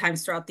lot of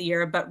times throughout the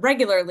year, but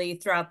regularly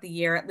throughout the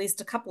year, at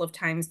least a couple of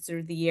times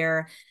through the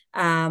year.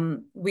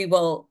 We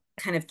will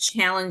kind of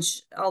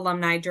challenge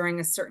alumni during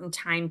a certain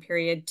time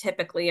period,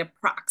 typically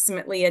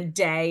approximately a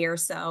day or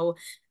so,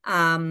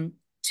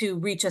 to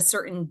reach a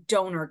certain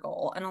donor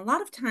goal. And a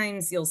lot of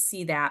times you'll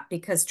see that,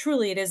 because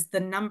truly it is the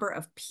number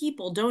of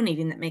people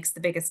donating that makes the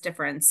biggest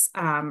difference,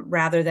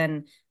 rather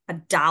than a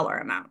dollar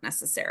amount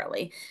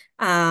necessarily.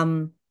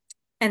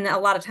 And a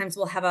lot of times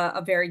we'll have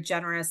a very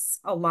generous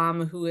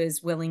alum who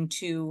is willing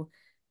to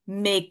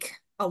make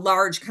a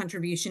large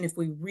contribution if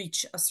we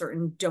reach a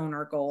certain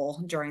donor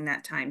goal during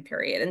that time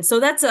period. And so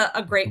that's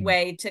a great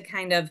way to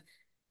kind of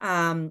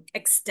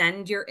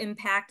extend your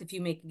impact if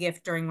you make a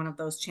gift during one of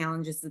those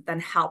challenges, that then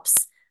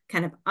helps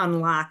kind of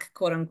unlock,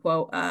 quote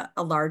unquote,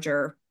 a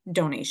larger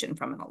donation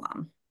from an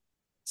alum.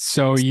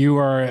 So you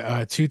are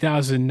a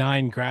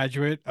 2009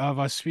 graduate of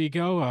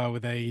Oswego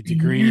with a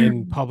degree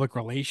in public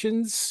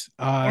relations.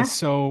 Yeah.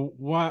 So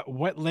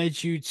what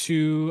led you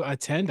to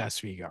attend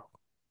Oswego?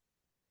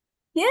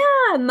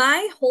 Yeah,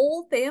 my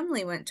whole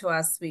family went to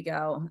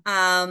Oswego.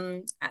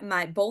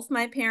 Both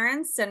my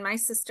parents and my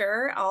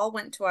sister all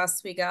went to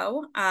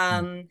Oswego.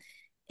 And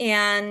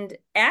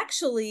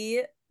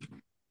actually,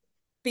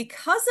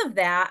 because of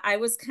that, I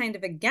was kind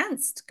of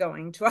against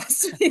going to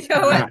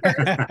Oswego at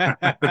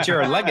first. But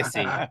you're a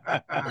legacy.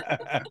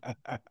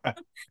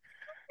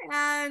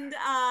 And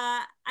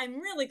I'm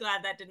really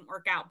glad that didn't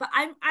work out. But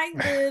I'm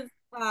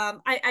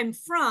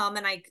from,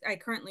 and I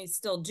currently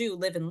still do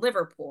live in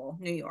Liverpool,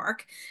 New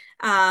York.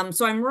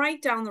 So I'm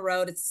right down the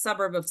road. It's a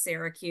suburb of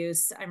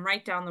Syracuse. I'm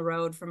right down the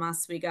road from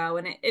Oswego,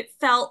 and it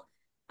felt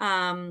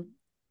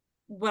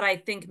what I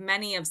think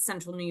many of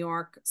Central New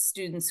York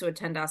students who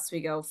attend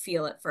Oswego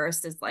feel at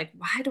first is like,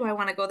 why do I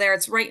want to go there?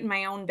 It's right in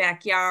my own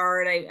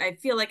backyard. I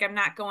feel like I'm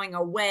not going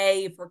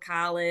away for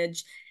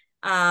college.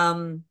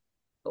 Well,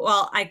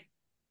 I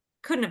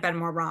couldn't have been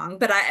more wrong.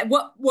 But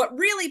what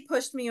really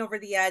pushed me over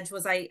the edge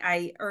was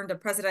I earned a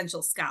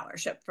presidential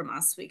scholarship from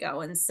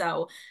Oswego. And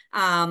so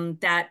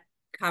that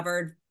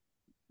covered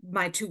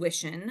my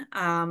tuition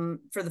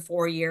for the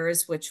 4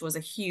 years, which was a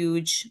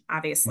huge,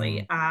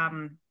 obviously,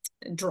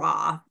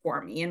 draw for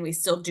me. And we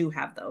still do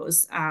have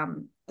those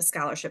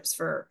scholarships,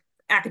 for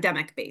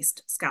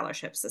academic-based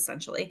scholarships,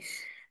 essentially.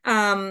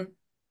 So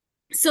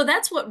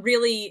that's what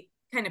really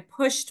kind of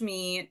pushed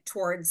me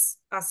towards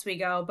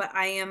Oswego. But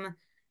I am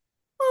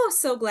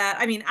so glad.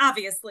 I mean,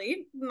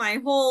 obviously, my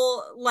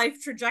whole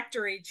life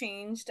trajectory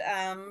changed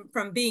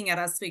from being at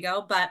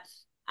Oswego, but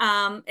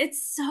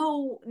it's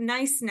so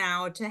nice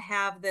now to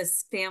have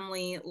this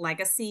family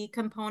legacy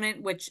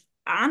component, which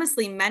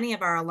honestly, many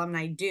of our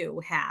alumni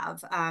do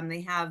have.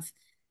 They have,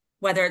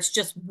 whether it's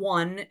just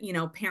one,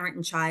 parent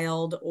and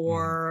child,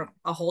 or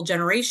a whole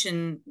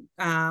generation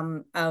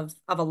of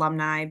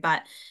alumni,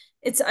 but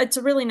it's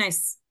a really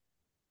nice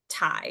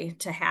tie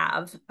to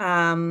have.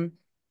 And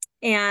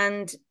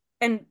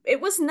it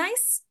was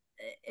nice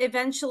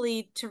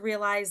eventually to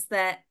realize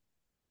that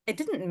it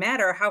didn't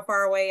matter how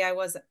far away I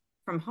was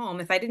from home.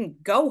 If I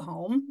didn't go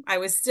home, I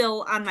was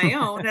still on my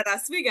own at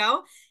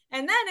Oswego.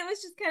 And then it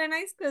was just kind of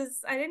nice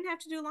because I didn't have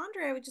to do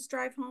laundry. I would just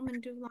drive home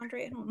and do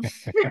laundry at home.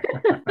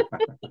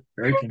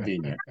 Very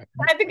convenient.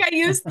 I think I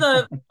used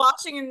the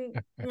washing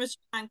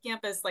machine on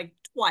campus like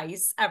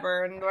twice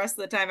ever. And the rest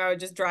of the time I would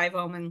just drive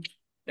home and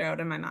throw it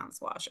in my mom's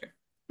washer.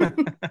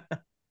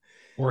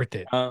 Worth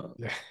it.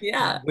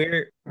 Yeah.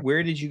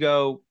 Where did you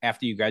go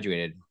after you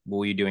graduated? What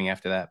were you doing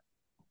after that?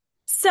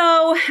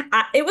 So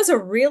it was a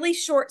really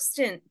short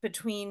stint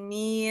between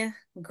me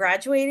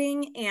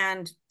graduating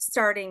and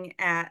starting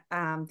at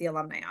the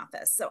alumni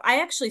office. So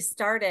I actually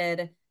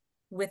started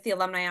with the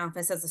alumni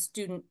office as a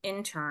student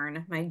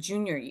intern my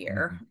junior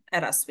year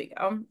at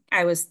Oswego.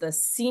 I was the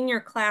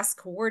senior class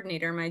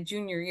coordinator my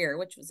junior year,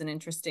 which was an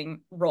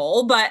interesting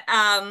role, but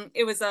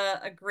it was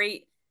a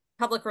great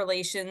public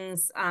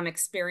relations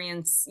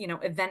experience,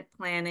 event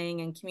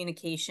planning and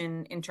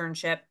communication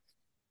internship.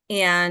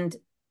 And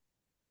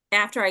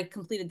after I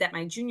completed that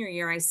my junior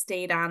year, I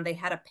stayed on. They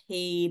had a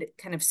paid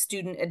kind of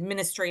student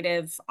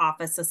administrative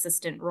office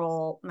assistant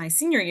role my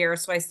senior year.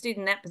 So I stayed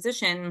in that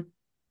position.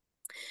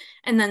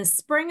 And then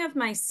spring of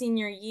my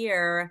senior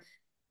year,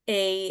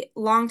 a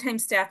longtime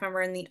staff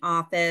member in the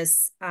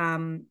office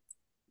kind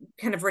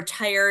of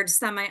retired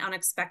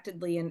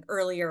semi-unexpectedly and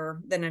earlier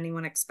than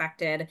anyone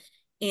expected.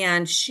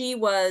 And she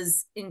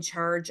was in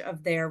charge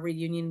of their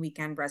reunion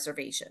weekend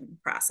reservation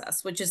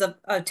process, which is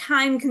a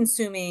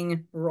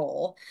time-consuming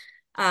role.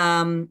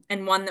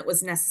 And one that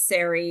was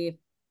necessary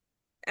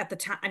at the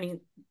time. I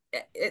mean,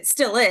 it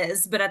still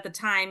is, but at the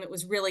time it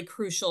was really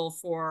crucial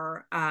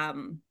for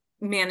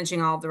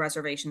managing all of the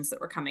reservations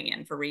that were coming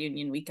in for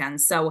reunion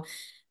weekends. So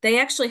they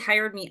actually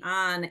hired me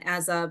on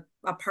as a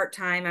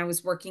part-time. I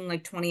was working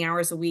like 20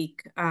 hours a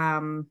week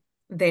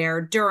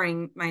there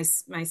during my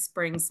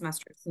spring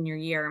semester senior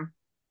year.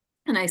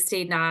 And I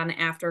stayed on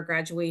after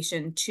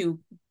graduation to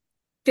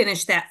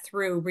finish that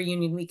through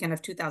reunion weekend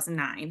of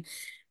 2009,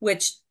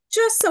 which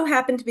just so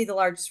happened to be the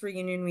largest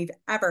reunion we've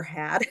ever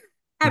had,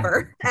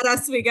 ever at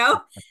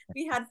Oswego.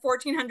 We had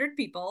 1,400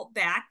 people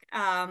back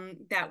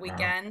that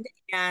weekend.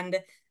 Wow. And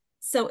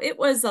so it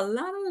was a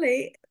lot of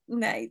late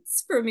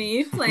nights for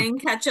me playing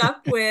catch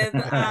up with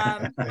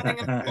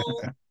having a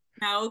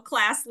full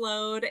class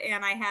load.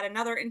 And I had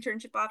another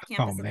internship off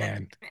campus at that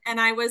time. And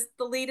I was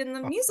the lead in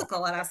the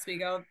musical at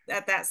Oswego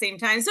at that same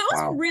time. So it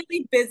was a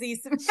really busy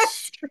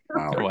semester.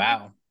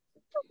 Wow.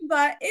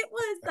 But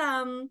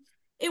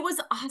it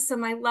was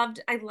awesome. I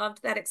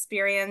loved that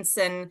experience,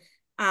 and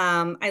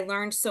I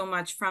learned so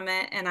much from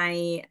it. And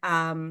I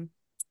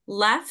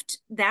left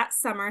that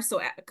summer.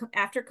 So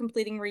after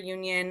completing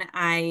reunion,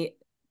 I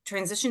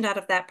transitioned out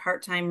of that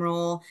part-time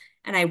role,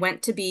 and I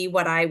went to be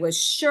what I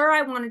was sure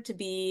I wanted to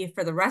be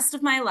for the rest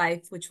of my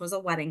life, which was a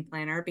wedding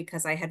planner,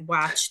 because I had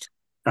watched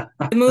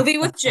the movie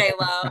with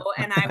J-Lo,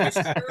 and I was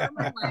sure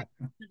my life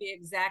was going to be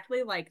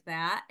exactly like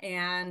that.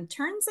 And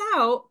turns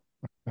out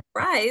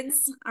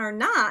brides are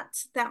not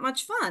that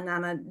much fun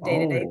on a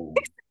day-to-day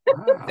basis.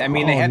 Wow. I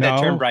mean, they had that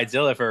term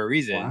bridezilla for a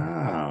reason.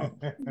 Wow.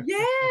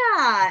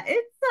 Yeah,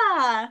 it's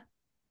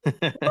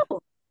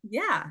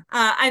yeah.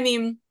 I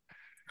mean,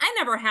 I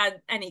never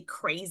had any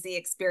crazy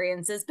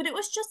experiences, but it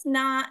was just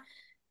not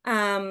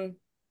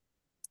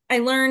I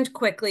learned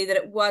quickly that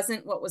it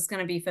wasn't what was going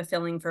to be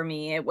fulfilling for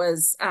me. It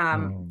was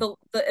the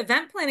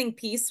event planning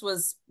piece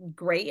was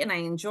great and I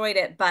enjoyed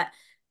it, but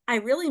I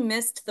really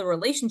missed the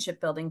relationship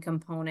building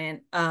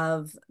component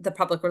of the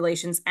public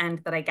relations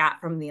end that I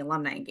got from the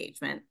alumni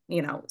engagement,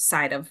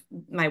 side of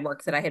my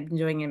work that I had been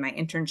doing in my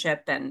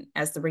internship and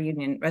as the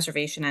reunion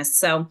reservationist.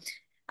 So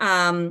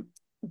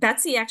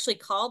Betsy actually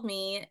called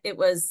me. That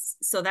was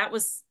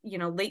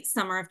late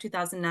summer of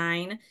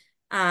 2009.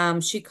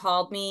 She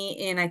called me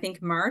in, I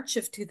think, March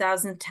of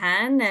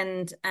 2010,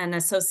 and an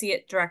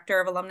associate director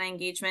of alumni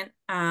engagement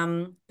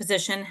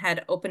position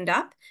had opened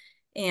up.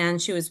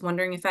 And she was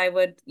wondering if I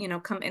would,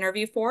 come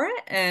interview for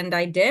it. And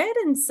I did.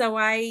 And so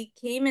I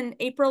came in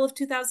April of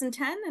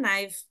 2010, and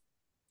I've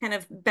kind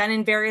of been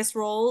in various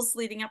roles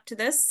leading up to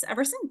this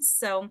ever since.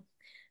 So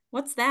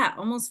what's that?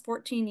 Almost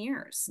 14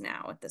 years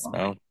now at this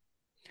point.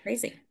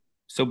 Crazy.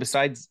 So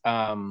besides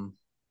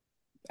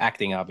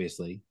acting,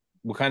 obviously,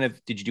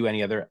 did you do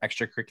any other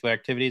extracurricular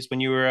activities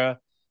when you were at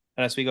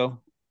Oswego?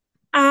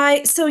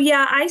 I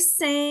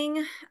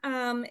sang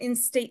in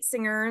State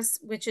Singers,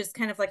 which is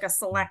kind of like a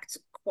select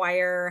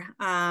choir.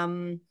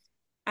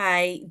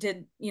 I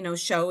did,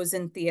 shows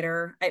in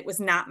theater. It was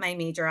not my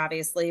major,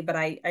 obviously, but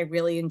I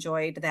really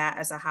enjoyed that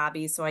as a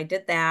hobby. So I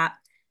did that.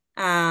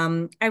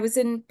 I was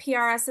in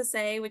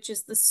PRSSA, which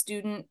is the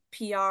student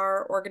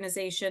PR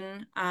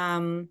organization.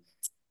 And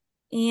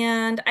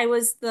I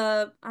was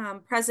the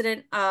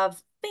president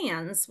of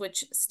FANS,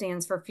 which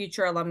stands for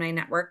Future Alumni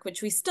Network,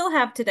 which we still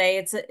have today.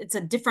 It's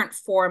a different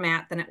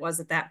format than it was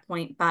at that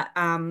point, but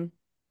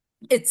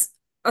it's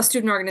a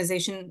student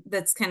organization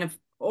that's kind of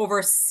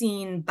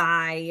overseen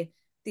by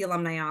the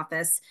alumni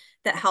office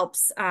that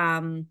helps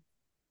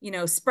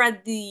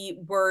spread the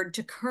word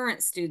to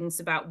current students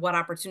about what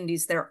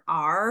opportunities there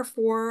are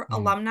for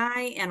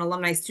alumni and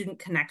alumni student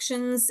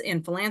connections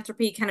and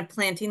philanthropy, kind of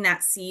planting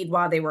that seed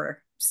while they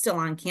were still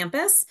on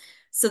campus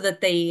so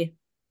that they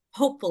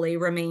hopefully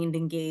remained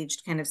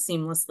engaged kind of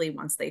seamlessly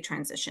once they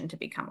transitioned to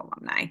become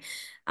alumni.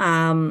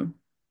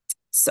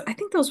 So I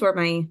think those were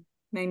my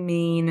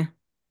main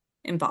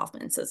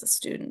involvements as a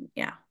student.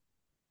 Yeah.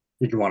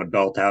 Did you want to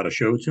belt out a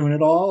show tune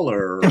at all,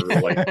 or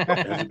like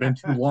has it been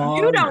too long?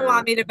 You don't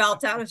want me to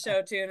belt out a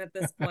show tune at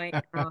this point.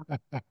 And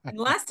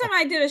the last time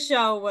I did a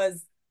show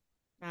was,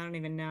 I don't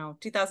even know,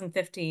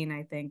 2015,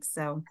 I think.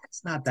 So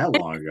it's not that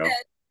long ago.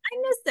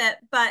 I missed it,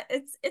 but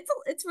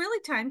it's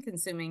really time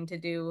consuming to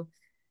do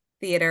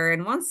theater.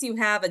 And once you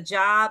have a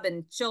job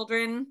and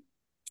children,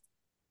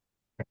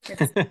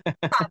 it's tough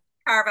to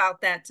carve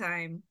out that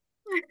time.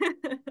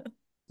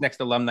 Next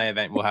alumni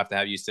event, we'll have to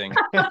have you sing.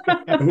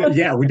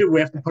 Yeah, we do. We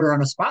have to put her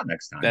on a spot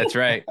next time. That's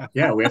right.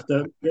 Yeah, we have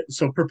to.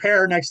 So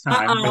prepare next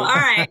time. All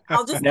right.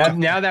 I'll just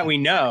now that we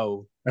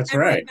know. That's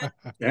right.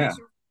 Yeah.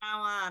 From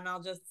now on,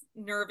 I'll just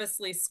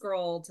nervously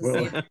scroll to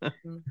see.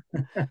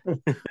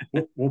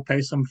 We'll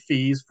pay some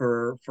fees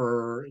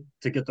to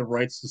get the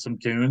rights to some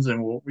tunes,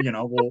 and we'll put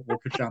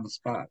you on the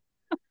spot.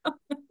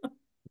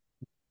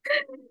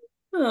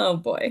 Oh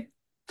boy.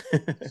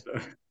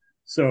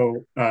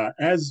 So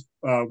as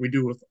we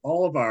do with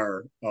all of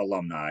our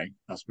alumni,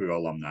 Oswego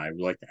alumni,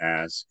 we like to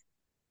ask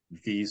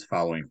these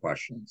following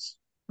questions.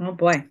 Oh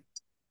boy.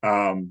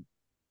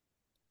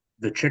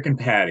 The chicken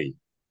patty.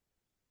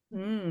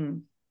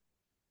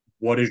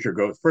 What is your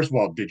go? First of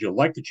all, did you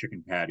like the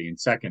chicken patty? And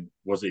second,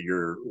 what did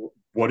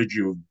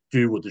you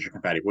do with the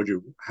chicken patty?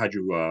 How'd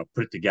you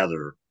put it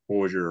together? What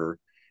was your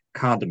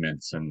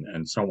condiments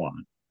and so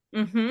on?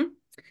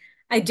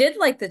 I did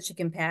like the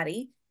chicken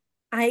patty.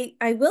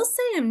 I will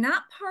say I'm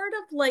not part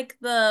of like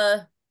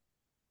the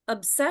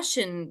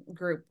obsession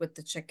group with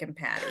the chicken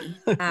patty.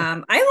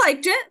 I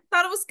liked it,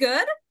 thought it was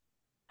good.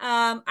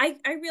 I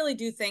really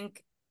do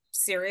think,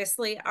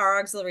 seriously, our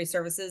auxiliary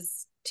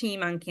services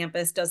team on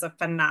campus does a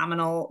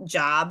phenomenal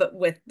job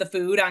with the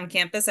food on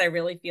campus. I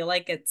really feel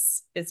like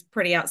it's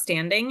pretty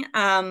outstanding.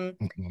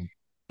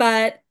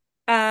 But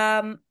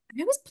I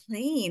was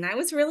plain. I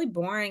was really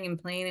boring and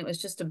plain. It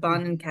was just a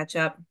bun and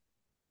ketchup.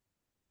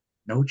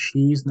 No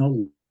cheese,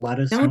 no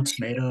lettuce, no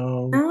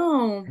tomato.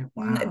 No,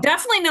 wow.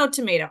 Definitely no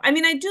tomato. I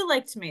mean, I do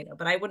like tomato,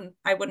 but I wouldn't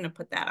have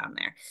put that on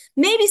there.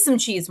 Maybe some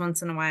cheese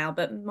once in a while,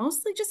 but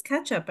mostly just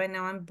ketchup. I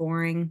know I'm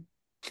boring.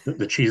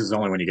 The cheese is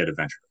only when you get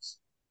adventurous.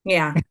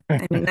 Yeah,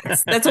 I mean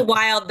that's a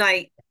wild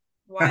night.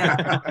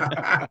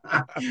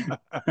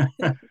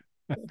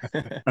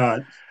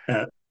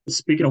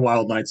 Speaking of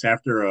wild nights,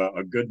 after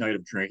a good night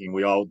of drinking,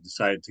 we all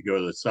decided to go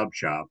to the sub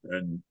shop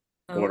and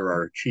order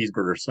our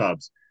cheeseburger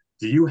subs.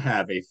 Do you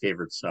have a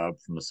favorite sub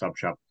from the sub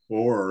shop,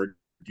 or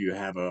do you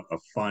have a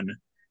fun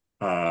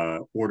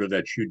order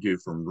that you do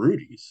from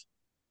Rudy's?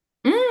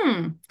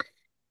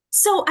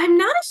 So I'm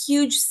not a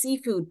huge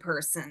seafood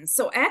person.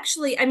 So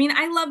actually, I mean,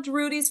 I loved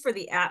Rudy's for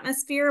the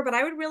atmosphere, but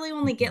I would really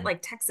only get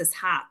like Texas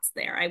Hots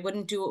there. I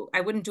wouldn't do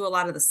a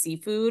lot of the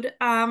seafood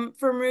from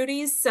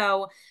Rudy's.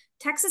 So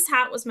Texas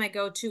Hot was my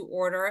go-to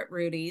order at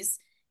Rudy's.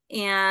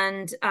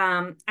 And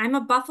I'm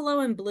a buffalo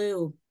and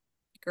blue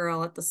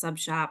girl at the sub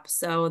shop.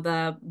 So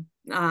the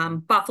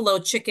buffalo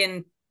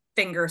chicken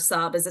finger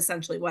sub is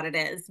essentially what it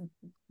is.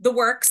 The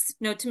works,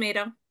 no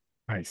tomato.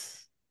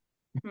 Nice.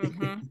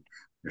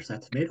 There's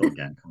that tomato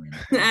again coming up.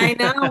 I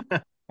know.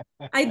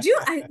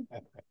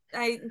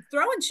 I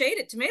throw and shade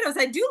at tomatoes.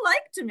 I do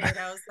like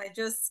tomatoes. I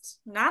just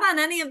not on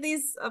any of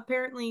these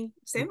apparently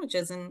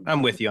sandwiches. And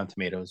I'm with you on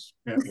tomatoes.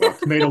 Yeah, well,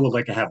 tomato would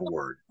like to have a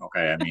word.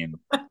 Okay, I mean,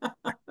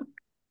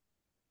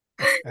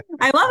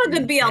 I love a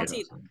good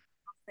BLT.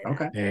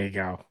 Okay, there you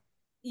go.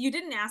 You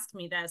didn't ask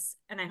me this,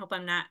 and I hope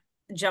I'm not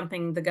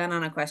jumping the gun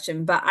on a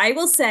question, but I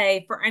will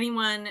say for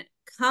anyone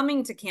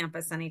coming to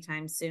campus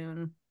anytime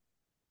soon,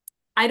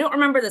 I don't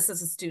remember this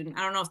as a student.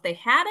 I don't know if they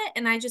had it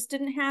and I just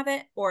didn't have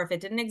it, or if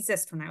it didn't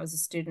exist when I was a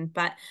student,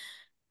 but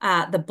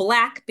the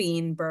black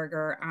bean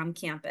burger on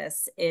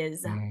campus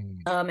is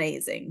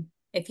amazing.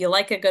 If you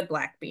like a good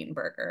black bean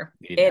burger,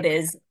 it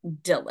is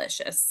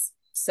delicious.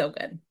 So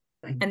good.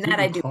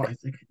 I do. I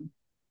think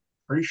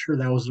pretty sure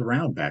that was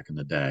around back in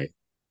the day.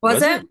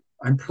 Was it?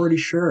 I'm pretty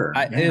sure.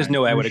 There's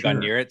no way I would have gone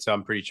near it, so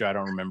I'm pretty sure I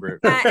don't remember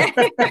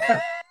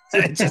it.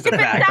 It's just a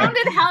fact.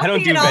 I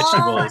don't do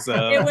vegetables.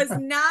 So. It was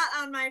not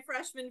on my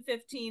freshman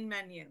 15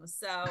 menu.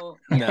 So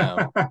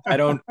no, I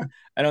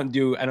don't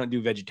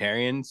do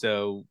vegetarian.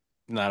 So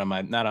not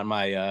on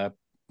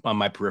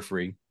my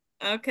periphery.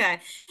 Okay.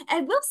 I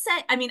will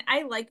say, I mean,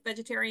 I like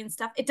vegetarian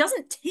stuff. It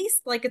doesn't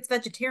taste like it's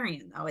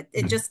vegetarian though.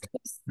 It just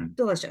tastes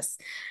delicious.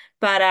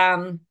 But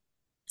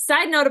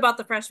side note about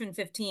the freshman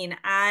 15,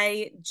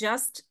 I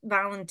just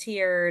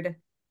volunteered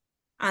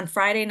on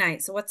Friday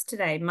night. So what's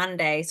today?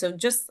 Monday. So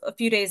just a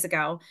few days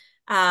ago,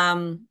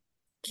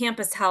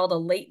 campus held a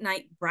late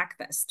night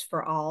breakfast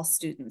for all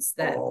students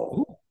that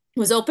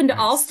was open to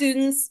all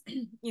students,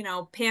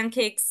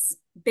 pancakes,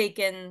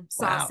 bacon,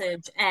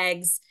 sausage,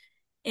 eggs.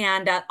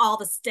 and all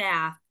the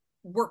staff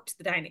worked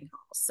the dining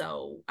hall.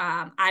 So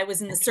I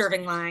was in the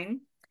serving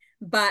line,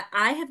 but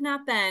I have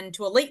not been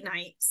to a late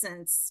night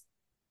since,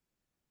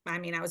 I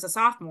mean, I was a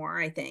sophomore,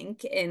 I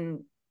think,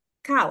 in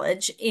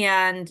college,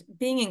 and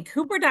being in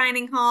Cooper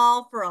Dining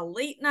Hall for a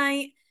late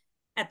night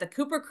at the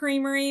Cooper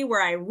Creamery,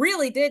 where I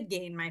really did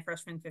gain my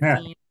freshman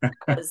 15,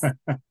 was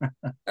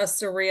a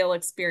surreal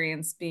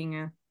experience being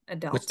an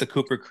adult. What's the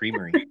Cooper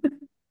Creamery?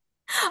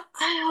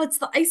 Oh, it's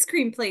the ice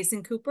cream place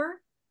in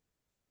Cooper.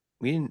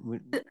 We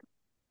didn't.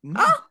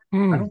 Oh,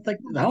 I don't think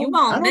you all I don't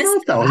know missed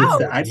if that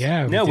was out.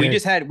 Yeah, No, we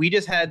did. just had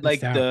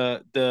like Missed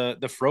out.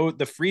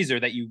 the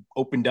freezer that you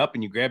opened up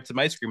and you grabbed some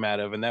ice cream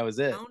out of, and that was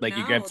it. Oh, like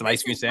you no. grabbed some This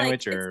ice cream is like,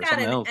 sandwich or it's got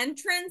something an else.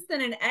 entrance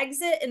and an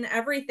exit and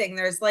everything.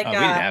 There's like Oh, we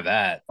didn't have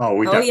that. Oh,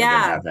 we Oh, definitely yeah.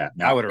 didn't have that.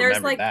 I No. would have There's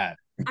remembered like- that.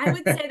 I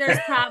would say there's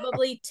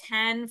probably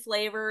 10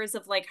 flavors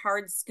of like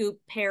hard scoop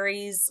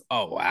Perry's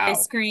Oh wow!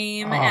 ice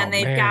cream, Oh, and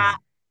they've man. got,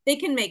 they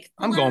can make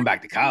I'm going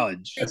back to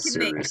college. They can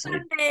make Seriously.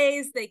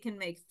 sundaes, they can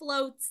make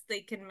floats,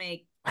 they can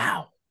make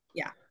Wow.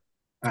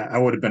 I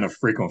would have been a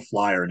frequent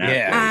flyer in that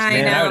Yeah, place.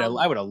 I man, know.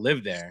 I would have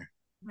lived there.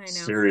 I know.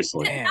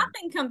 Seriously. Man.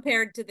 Nothing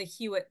compared to the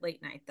Hewitt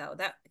late night though.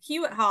 That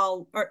Hewitt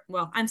Hall, or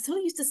well, I'm so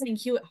used to saying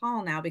Hewitt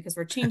Hall now because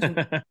we're changing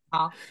the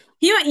hall.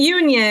 Hewitt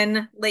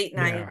Union late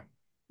night Yeah.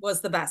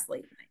 was the best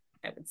late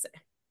night, I would say.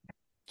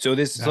 So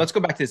Yeah. let's go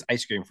back to this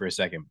ice cream for a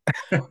second.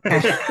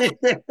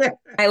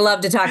 I love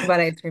to talk about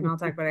ice cream. I'll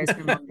talk about ice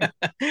cream all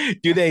day.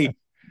 do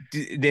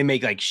they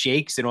make like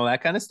shakes and all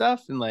that kind of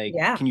stuff? And like,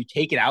 Yeah. can you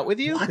take it out with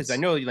you? What? Because I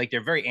know like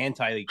they're very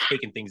anti like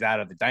taking things out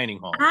of the dining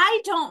hall.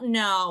 I don't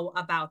know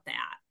about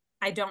that.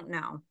 I don't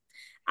know.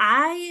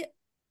 I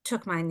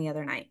took mine the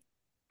other night.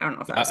 I don't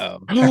know if that was,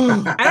 Uh-oh. I don't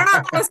know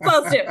if I was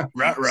supposed to.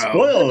 Ruh-roh.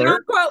 Spoiler.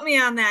 Don't quote me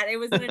on that. It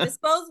was in a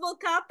disposable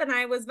cup and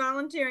I was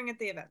volunteering at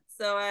the event.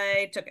 So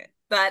I took it.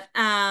 But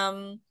I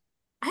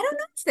don't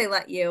know if they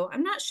let you.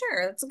 I'm not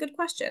sure. That's a good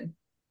question.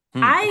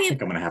 I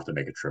think I'm gonna have to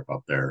make a trip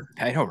up there.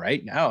 I know,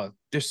 right? Now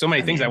there's so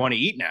many things I want to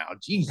eat now.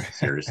 Jeez.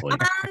 Seriously.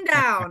 Calm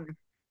down.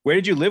 Where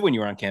did you live when you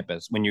were on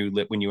campus? When you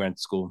were at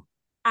school?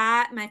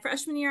 My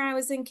freshman year, I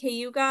was in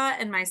Cayuga,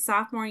 and my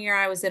sophomore year,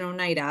 I was in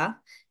Oneida.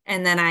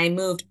 And then I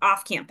moved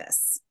off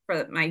campus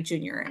for my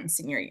junior and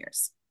senior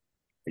years.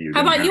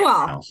 How about you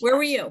all? House. Where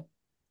were you?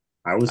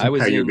 I was in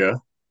Cayuga,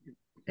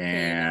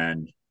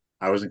 and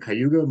I was in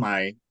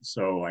Cayuga.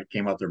 So I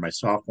came out there my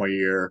sophomore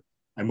year.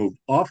 I moved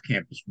off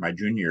campus for my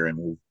junior year and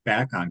moved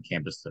back on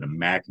campus to the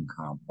Mackin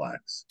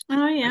complex.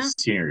 Oh, yeah. My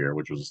senior year,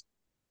 which was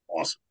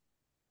awesome.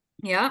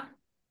 Yeah.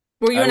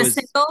 Were you in a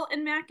single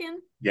in Mackin?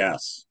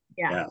 Yes.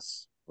 Yeah.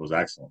 Yes. It was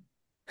excellent.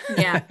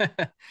 Yeah.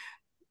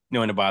 No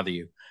one to bother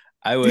you.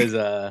 I was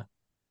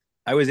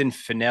in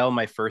Fennell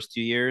my first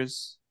 2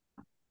 years.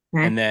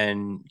 Okay. And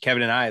then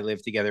Kevin and I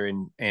lived together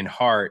in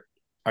Hart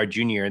our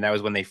junior year, and that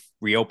was when they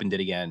reopened it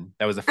again.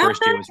 That was the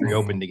first year it was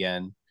reopened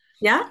again.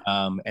 Yeah.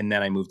 And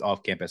then I moved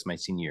off campus my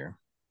senior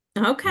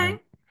year. Okay. Yeah.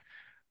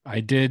 I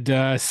did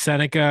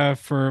Seneca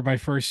for my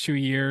first 2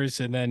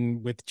 years, and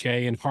then with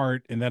Jay and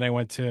Hart, and then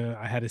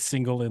I had a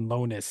single in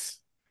Lonis.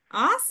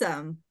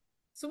 Awesome.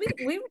 So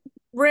we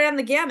ran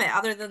the gamut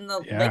other than the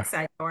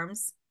lakeside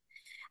dorms.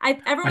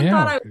 Everyone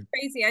thought I was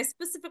crazy. I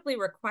specifically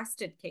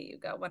requested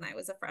Cayuga when I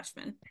was a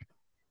freshman.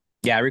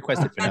 Yeah, I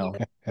requested Fennell.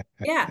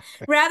 Yeah.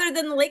 Rather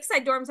than the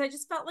lakeside dorms, I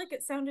just felt like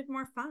it sounded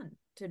more fun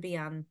to be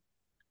on.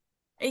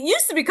 It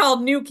used to be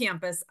called New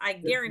Campus. I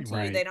guarantee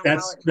you they don't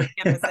call it New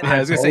Campus anymore. I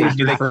was gonna say,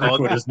 do they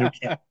call it as New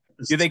Campus?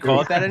 Do they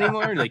call it that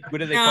anymore? Like, what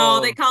do they No,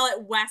 call? they call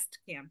it West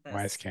Campus.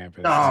 West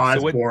Campus. Oh,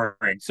 that's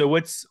boring. So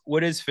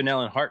what is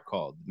Fennell and Hart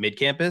called? Mid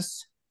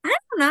campus? I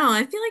don't know.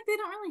 I feel like they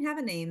don't really have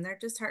a name. They're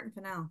just Hart and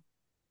Fennell.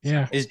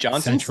 Yeah. Is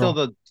Johnson Central.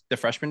 still the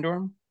freshman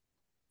dorm?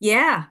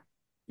 Yeah.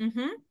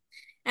 Mm-hmm.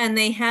 And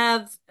they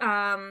have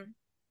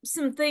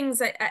some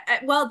things.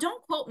 Well,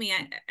 don't quote me.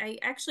 I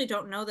actually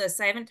don't know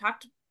this. I haven't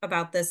talked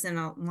about this in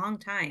a long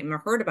time or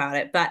heard about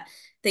it, but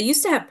they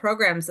used to have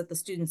programs that the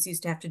students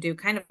used to have to do,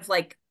 kind of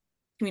like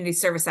community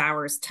service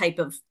hours type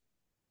of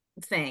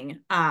thing,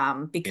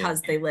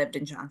 because they lived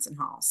in Johnson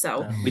Hall.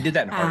 So we did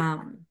that in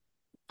Hart.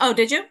 Oh,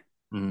 did you?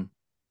 Mm-hmm.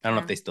 I don't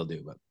know if they still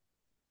do, but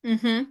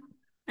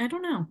I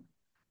don't know.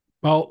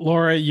 Well,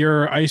 Laura,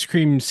 your ice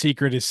cream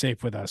secret is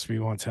safe with us. We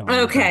won't tell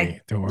anybody.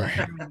 Okay. Don't worry.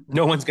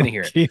 No one's gonna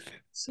hear it.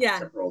 Yeah.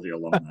 For all the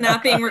alumni.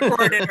 Not being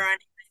recorded or anything.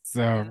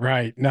 So,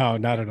 right. No,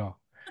 not at all.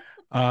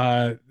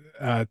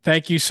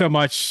 Thank you so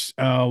much,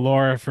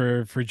 Laura,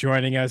 for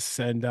joining us,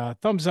 and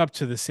thumbs up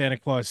to the Santa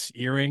Claus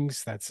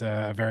earrings. That's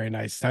a very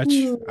nice touch.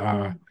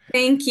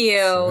 Thank you.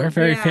 So they're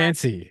very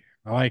fancy.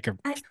 I like them.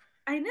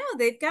 I know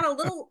they've got a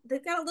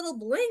little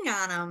bling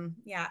on them.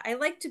 Yeah, I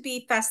like to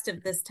be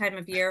festive this time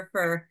of year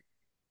for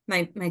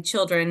my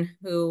children,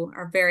 who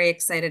are very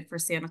excited for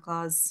Santa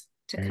Claus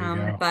to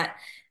come. But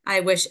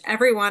I wish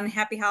everyone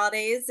happy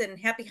holidays and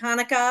happy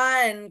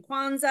Hanukkah and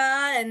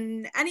Kwanzaa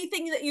and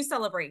anything that you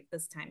celebrate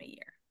this time of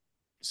year.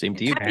 Same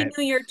to you. Happy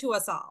New Year to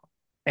us all.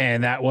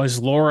 And that was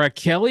Laura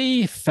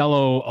Kelly,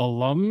 fellow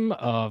alum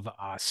of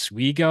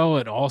Oswego,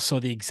 and also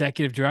the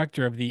executive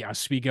director of the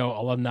Oswego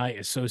Alumni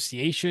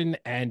Association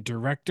and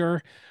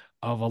director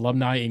of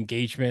alumni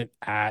engagement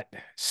at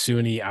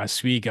SUNY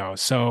Oswego.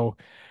 So,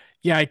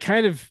 yeah, I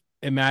kind of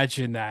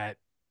imagine that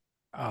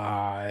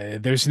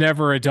there's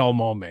never a dull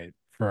moment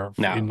for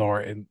No.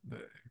 in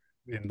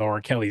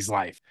Laura Kelly's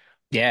life.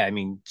 Yeah, I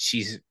mean,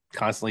 she's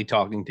constantly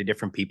talking to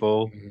different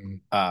people. Mhm.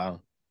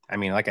 I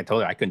mean, like I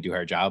told her, I couldn't do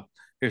her job.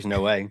 There's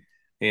no way.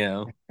 You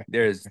know,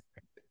 there's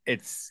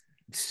it's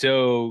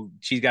so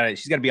she's got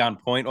to be on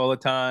point all the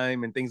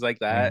time and things like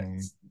that.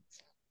 Mhm.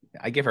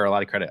 I give her a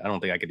lot of credit. I don't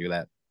think I could do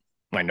that.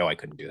 I know I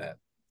couldn't do that.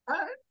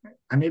 I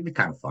mean, it'd be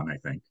kind of fun, I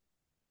think.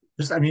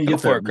 Just, I mean, you Go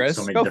get for to it, meet so Chris.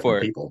 many Go for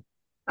different it. people.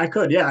 I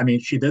could, yeah. I mean,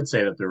 she did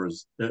say that there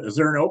was. Is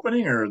there an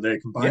opening, or are they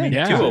combining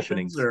Yeah. Two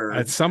positions, openings. or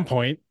At some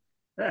point,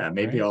 yeah,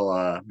 maybe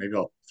right?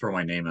 I'll throw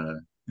my name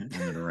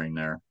into the ring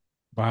there.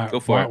 Go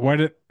for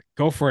it.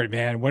 Go for it,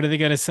 man. What are they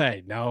gonna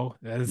say? No,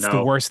 that's the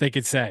No, worst they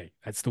could say.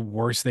 That's the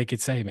worst they could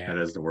say, that man.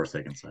 is the worst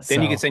they can say.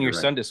 Then you can So, send your You're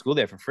right. son to school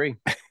there for free.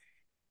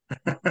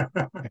 Look at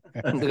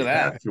Yeah,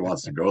 that. if he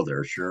wants to go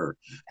there, sure.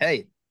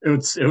 Hey, It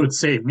would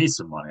save me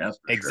some money, that's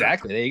for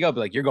exactly. There you go.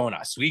 Be like, you're going to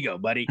Oswego,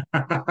 buddy.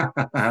 sure.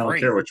 I don't Free.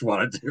 care what you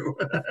want to do.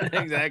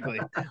 Exactly.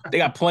 They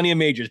got plenty of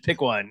majors.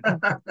 Pick one.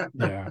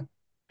 yeah.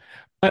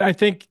 But I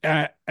think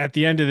at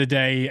the end of the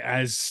day,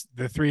 as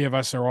the three of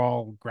us are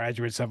all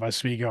graduates of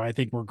Oswego, I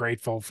think we're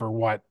grateful for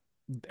what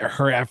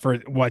her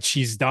effort, what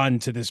she's done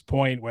to this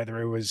point, whether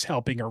it was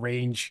helping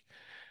arrange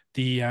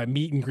the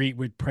meet and greet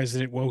with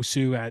President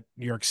Wosu at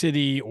New York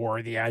City,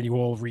 or the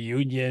annual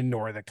reunion,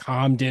 or the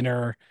calm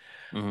dinner.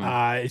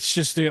 Mhm. It's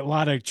just a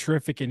lot of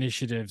terrific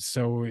initiatives.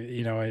 So,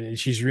 and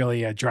she's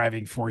really a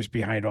driving force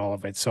behind all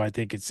of it. So I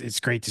think it's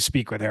great to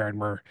speak with her, and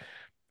we're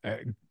uh,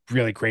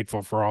 really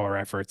grateful for all her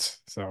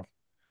efforts. So,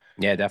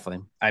 Yeah,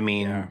 definitely. I yeah.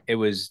 mean, it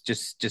was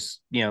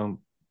just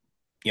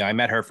I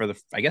met her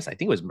I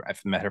think it was I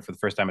met her for the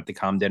first time at the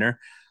calm dinner.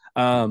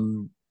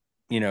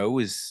 It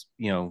was,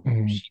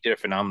 Mhm. she did a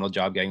phenomenal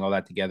job getting all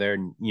that together,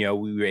 and we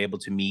were able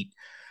to meet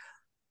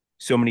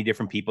so many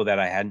different people that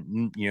I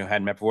hadn't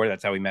met before.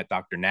 That's how we met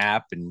Dr.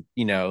 Knapp, and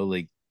we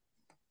were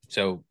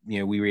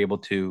able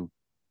to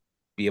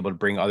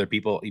bring other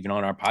people even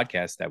on our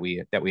podcast that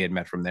we had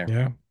met from there. Yeah,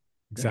 Yeah,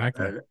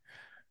 exactly.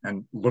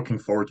 and looking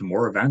forward to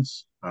more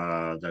events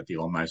that the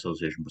Alumni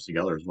Association puts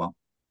together as well.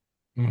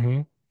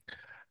 Hmm.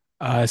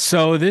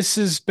 So this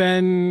has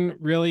been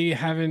really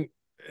haven't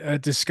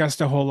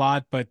discussed a whole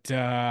lot, but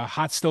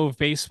hot stove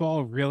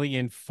baseball really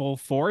in full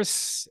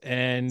force,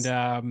 and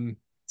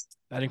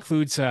that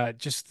includes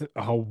just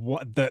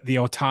what the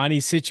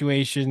Otani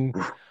situation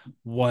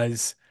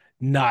was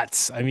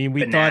nuts. I mean,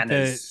 we thought that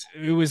Bananas.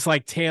 it was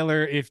like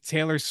if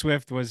Taylor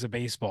Swift was a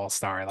baseball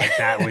star, like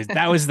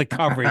that was the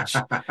coverage.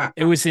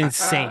 It was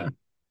insane.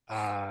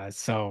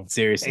 So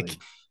Seriously.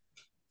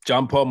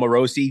 John Paul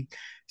Morosi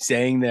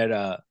saying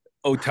that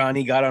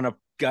Otani got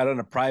on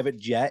a private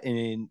jet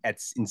in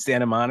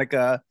Santa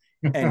Monica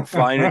and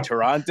flying to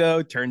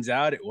Toronto. Turns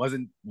out it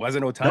wasn't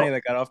Otani Nope.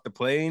 that got off the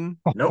plane.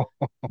 Nope,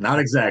 not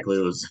exactly.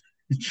 It was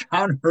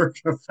John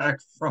Hurtfeld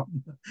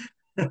from.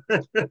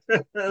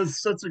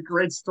 It's such a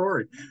great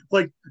story.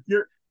 Like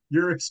you're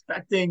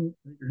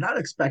not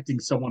expecting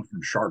someone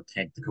from Shark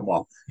Tank to come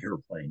off the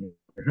airplane.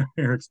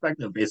 You're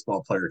expecting a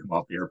baseball player to come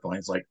off the airplane.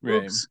 It's like,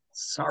 Right. oops,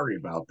 sorry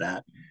about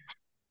that.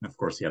 And of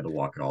course, he had to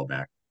walk it all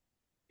back.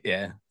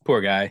 Yeah,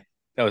 poor guy.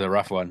 That was a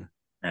rough one.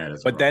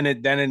 But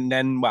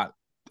then what?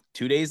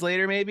 2 days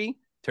later, maybe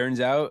turns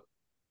out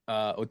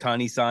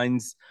Otani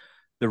signs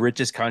the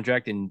richest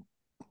contract in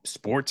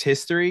sports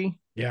history.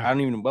 yeah, I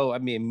don't even. Well, I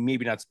mean,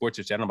 maybe not sports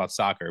history. I don't know about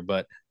soccer,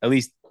 but at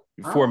least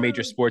four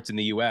major sports in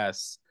the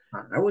U.S.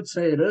 I would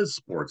say it is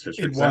sports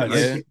history. it was.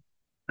 Yeah.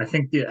 I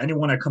think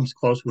anyone that comes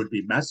close would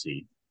be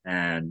Messi,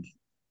 and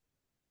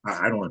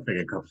I don't think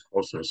it comes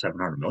close to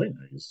 700 million.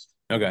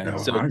 Okay, No.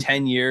 so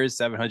 10 years,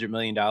 $700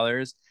 million,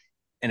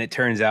 and it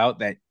turns out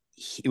that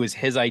it was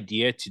his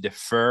idea to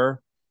defer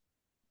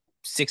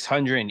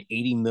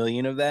 680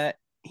 million of that.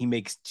 He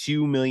makes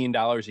 $2 million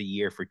a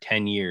year for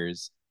 10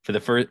 years for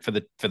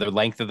the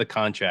length of the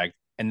contract,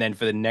 and then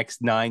for the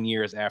next 9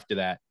 years after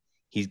that,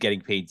 he's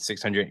getting paid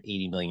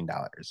 $680 million.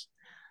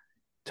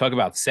 Talk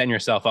about setting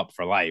yourself up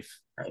for life.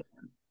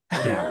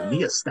 Yeah,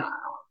 Mia style.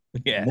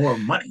 Yeah, More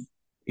money.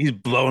 he's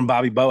blowing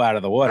Bobby Bo out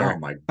of the water. Oh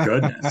my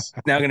goodness!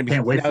 Now going to be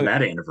Can't wait for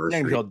that Now anniversary.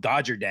 going to be called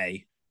Dodger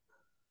Day.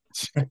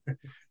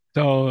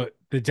 So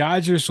the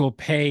Dodgers will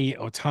pay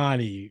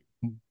Otani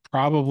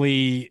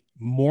probably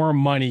more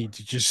money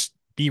to just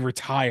be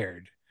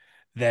retired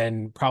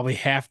than probably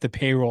half the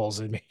payrolls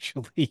in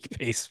Major League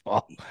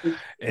Baseball.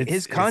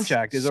 His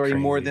contract is already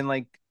more than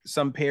like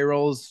some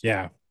payrolls.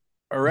 Yeah.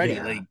 Already,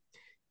 Yeah. like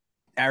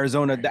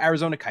the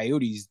Arizona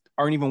Coyotes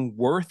aren't even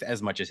worth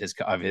as much as his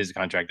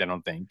contract. I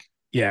don't think.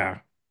 Yeah.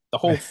 The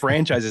whole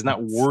franchise is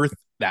not worth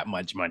that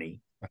much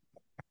money.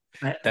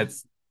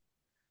 Is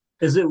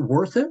it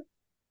worth it?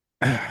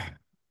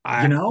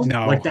 No,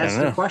 like that's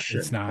the question.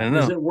 it's not. I don't know.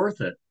 Is it worth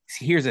it?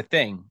 Here's the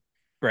thing,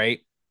 right?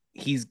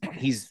 he's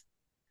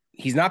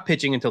not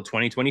pitching until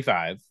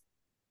 2025.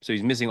 So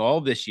he's missing all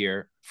of this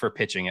year for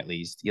pitching at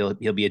least. He'll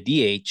be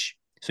a DH.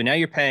 So now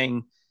you're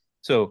paying.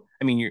 So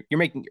I mean, you're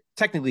making,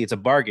 technically it's a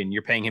bargain.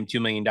 You're paying him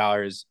 $2 million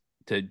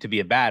to be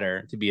a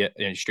batter, to be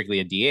strictly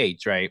a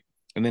DH, right?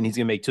 And then he's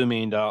gonna make $2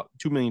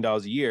 million a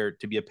year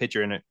to be a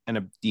pitcher and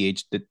a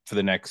DH for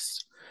the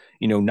next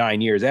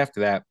 9 years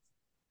after that.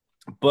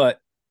 But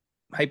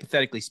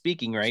hypothetically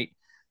speaking, right,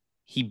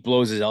 he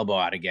blows his elbow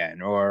out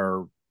again,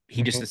 or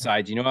he just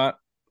decides, you know what,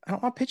 I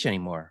don't want to pitch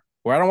anymore,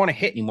 or I don't want to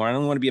hit anymore. I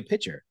don't want to be a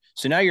pitcher.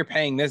 So now you're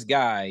paying this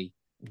guy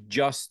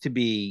just to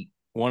be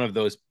one of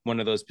those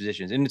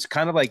positions. And it's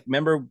kind of like,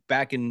 remember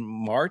back in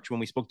March when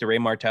we spoke to Ray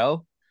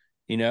Martell,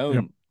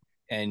 Yep.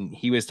 and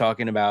he was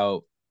talking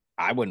about,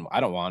 I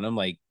don't want him,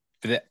 like,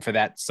 for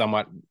that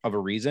somewhat of a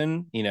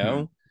reason,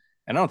 And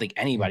I don't think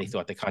anybody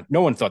thought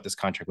no one thought this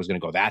contract was going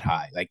to go that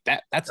high. Like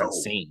that's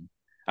insane.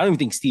 I don't even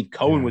think Steve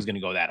Cohen was going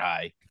to go that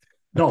high.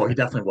 No, he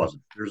definitely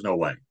wasn't. There's no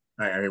way.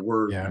 I mean,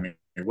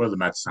 what are the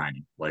Mets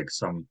signing? Like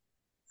some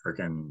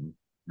freaking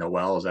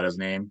Noel, is that his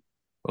name?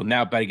 Well,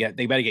 now they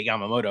better get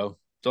Yamamoto.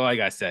 That's all I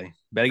gotta say.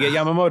 Better get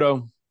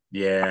Yamamoto.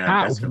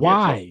 Yeah.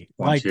 Why?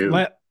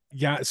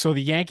 So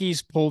the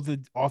Yankees pulled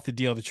off the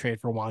deal to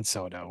trade for Juan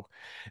Soto.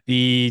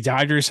 The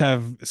Dodgers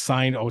have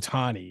signed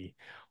Ohtani.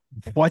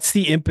 What's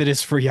the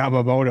impetus for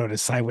Yamamoto to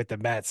sign with the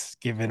Mets,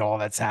 given all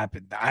that's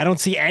happened? I don't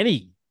see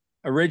any.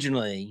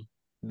 Originally,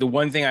 the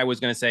one thing I was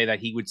going to say that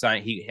he would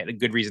sign, he had a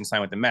good reason to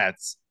sign with the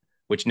Mets,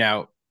 which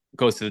now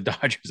goes to the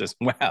Dodgers as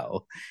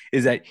well,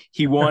 is that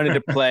he wanted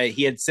to play.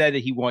 He had said that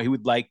he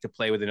would like to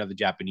play with another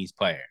Japanese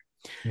player.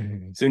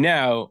 Mm-hmm. So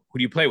now, who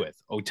do you play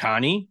with?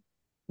 Ohtani,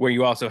 where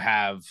you also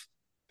have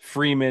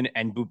Freeman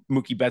and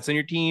Mookie Betts on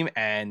your team,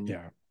 and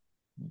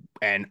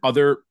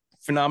other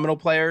phenomenal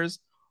players,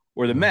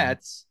 or the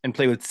Mets and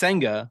play with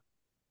Senga,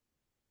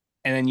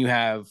 and then you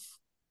have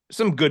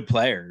some good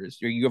players.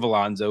 You have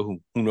Alonso, who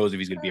knows if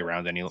he's going to be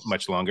around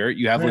much longer.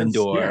 You have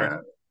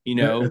Lindor,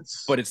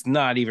 but it's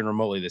not even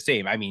remotely the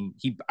same. I mean,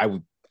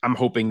 I'm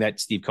hoping that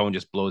Steve Cohen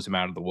just blows him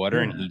out of the water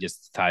and he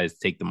just decides to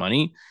take the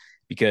money,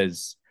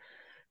 because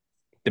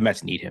the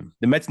Mets need him.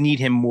 The Mets need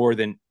him more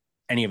than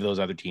any of those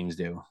other teams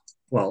do.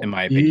 Well, in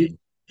my opinion,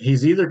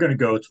 he's either going to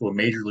go to a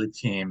major league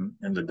team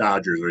in the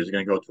Dodgers, or he's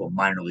going to go to a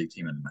minor league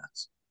team in the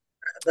Mets.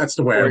 That's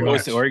the way.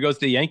 Or he goes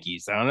to the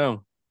Yankees. I don't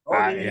know.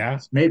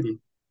 Maybe.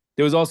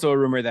 There was also a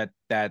rumor that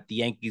the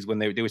Yankees, when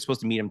they were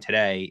supposed to meet him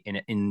today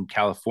in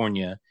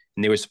California,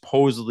 and they were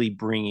supposedly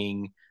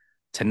bringing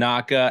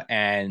Tanaka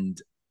and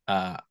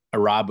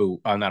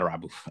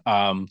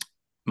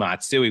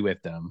Matsui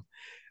with them,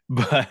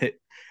 but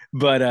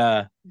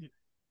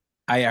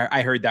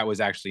I heard that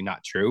was actually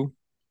not true.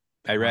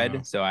 I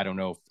read, so I don't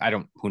know.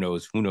 Who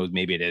knows?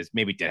 Maybe it is.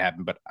 Maybe it did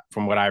happen, but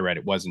from what I read,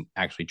 it wasn't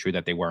actually true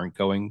that they weren't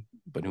going.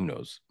 But who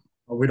knows?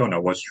 Well, we don't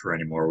know what's true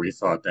anymore. We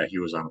thought that he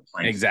was on a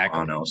plane. Exactly.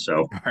 Toronto,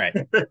 so right.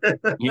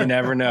 You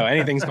never know.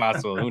 Anything's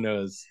possible. Who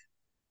knows?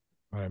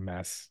 What a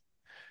mess.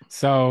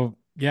 So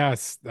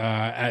yes,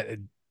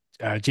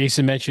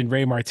 Jason mentioned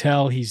Ray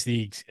Martell. He's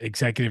the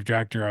executive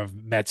director of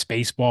Mets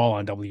baseball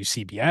on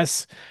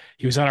WCBS.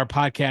 He was on our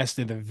podcast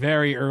in the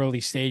very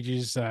early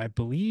stages, I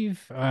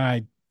believe.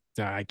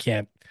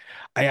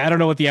 I don't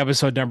know what the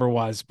episode number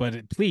was,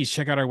 but please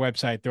check out our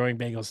website,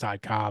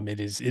 throwingbagels.com. It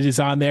is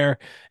on there.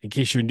 In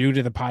case you're new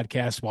to the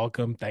podcast,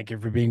 welcome. Thank you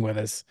for being with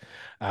us.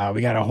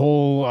 We got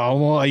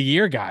almost a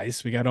year,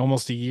 guys. We got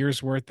almost a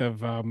year's worth of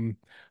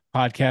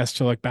podcasts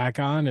to look back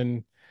on,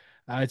 and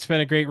it's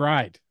been a great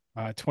ride.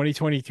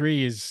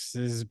 2023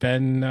 has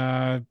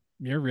been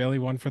you're really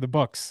one for the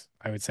books,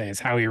 I would say, as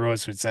Howie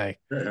Rose would say.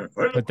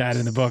 Put that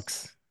in the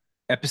books.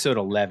 Episode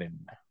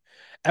 11.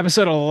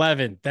 Episode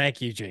 11.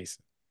 Thank you,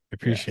 Jason.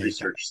 Appreciate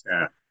research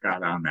staff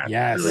got on that.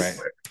 Yes. Really right.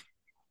 quick.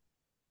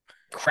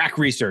 Crack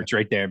research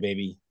right there,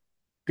 baby.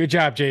 Good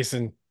job,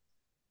 Jason.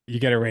 You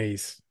get a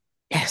raise.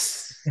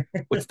 Yes.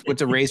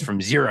 What's a raise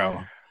from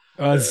zero?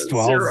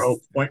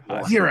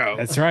 0.1. Zero.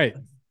 That's right.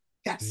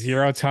 Yes.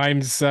 0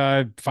 times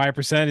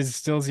 5% is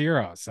still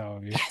 0. So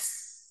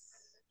yes.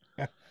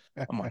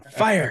 I'm on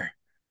fire.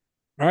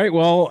 All right.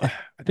 Well,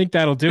 I think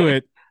that'll do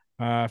it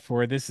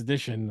for this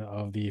edition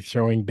of the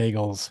Throwing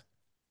Bagels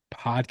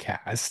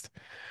podcast.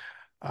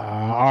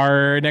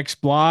 Our next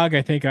blog,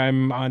 I think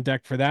I'm on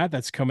deck for that.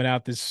 That's coming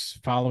out this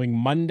following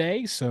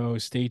Monday, so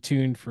stay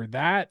tuned for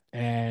that.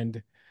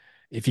 And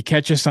if you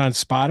catch us on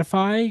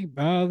Spotify,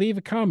 leave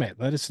a comment.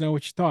 Let us know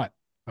what you thought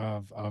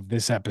of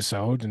this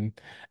episode and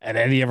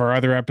any of our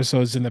other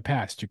episodes in the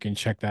past. You can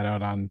check that out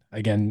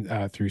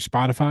through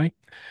Spotify.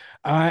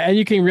 And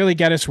you can really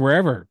get us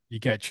wherever you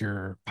get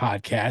your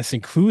podcasts,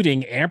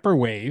 including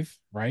Amperwave,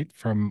 right,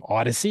 from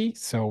Odyssey.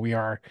 So we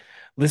are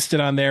listed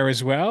on there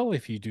as well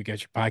if you do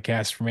get your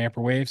podcast from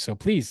Amperwave. So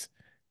please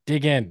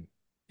dig in.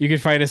 You can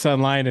find us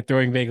online at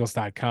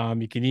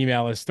throwingbagels.com. You can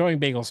email us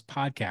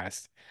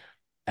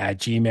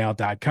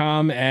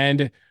throwingbagelspodcast@gmail.com.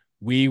 And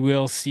we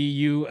will see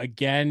you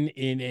again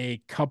in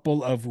a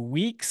couple of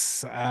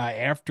weeks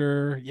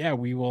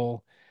we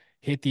will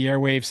hit the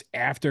airwaves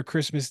after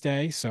Christmas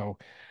Day. So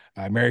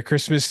Merry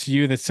Christmas to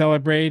you that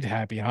celebrate.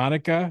 Happy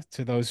Hanukkah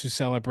to those who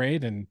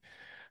celebrate, and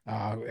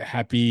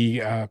happy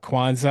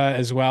Kwanzaa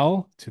as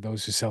well to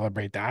those who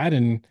celebrate that.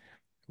 And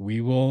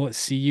we will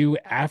see you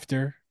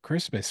after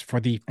Christmas for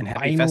the And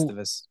happy final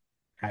Festivus.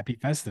 Happy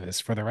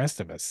Festivus for the rest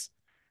of us.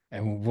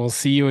 And we'll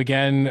see you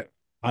again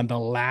on the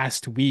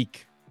last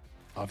week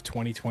of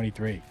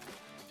 2023.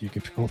 If you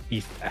can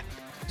believe that.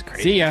 It's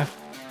great. See ya.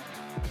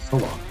 So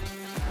long.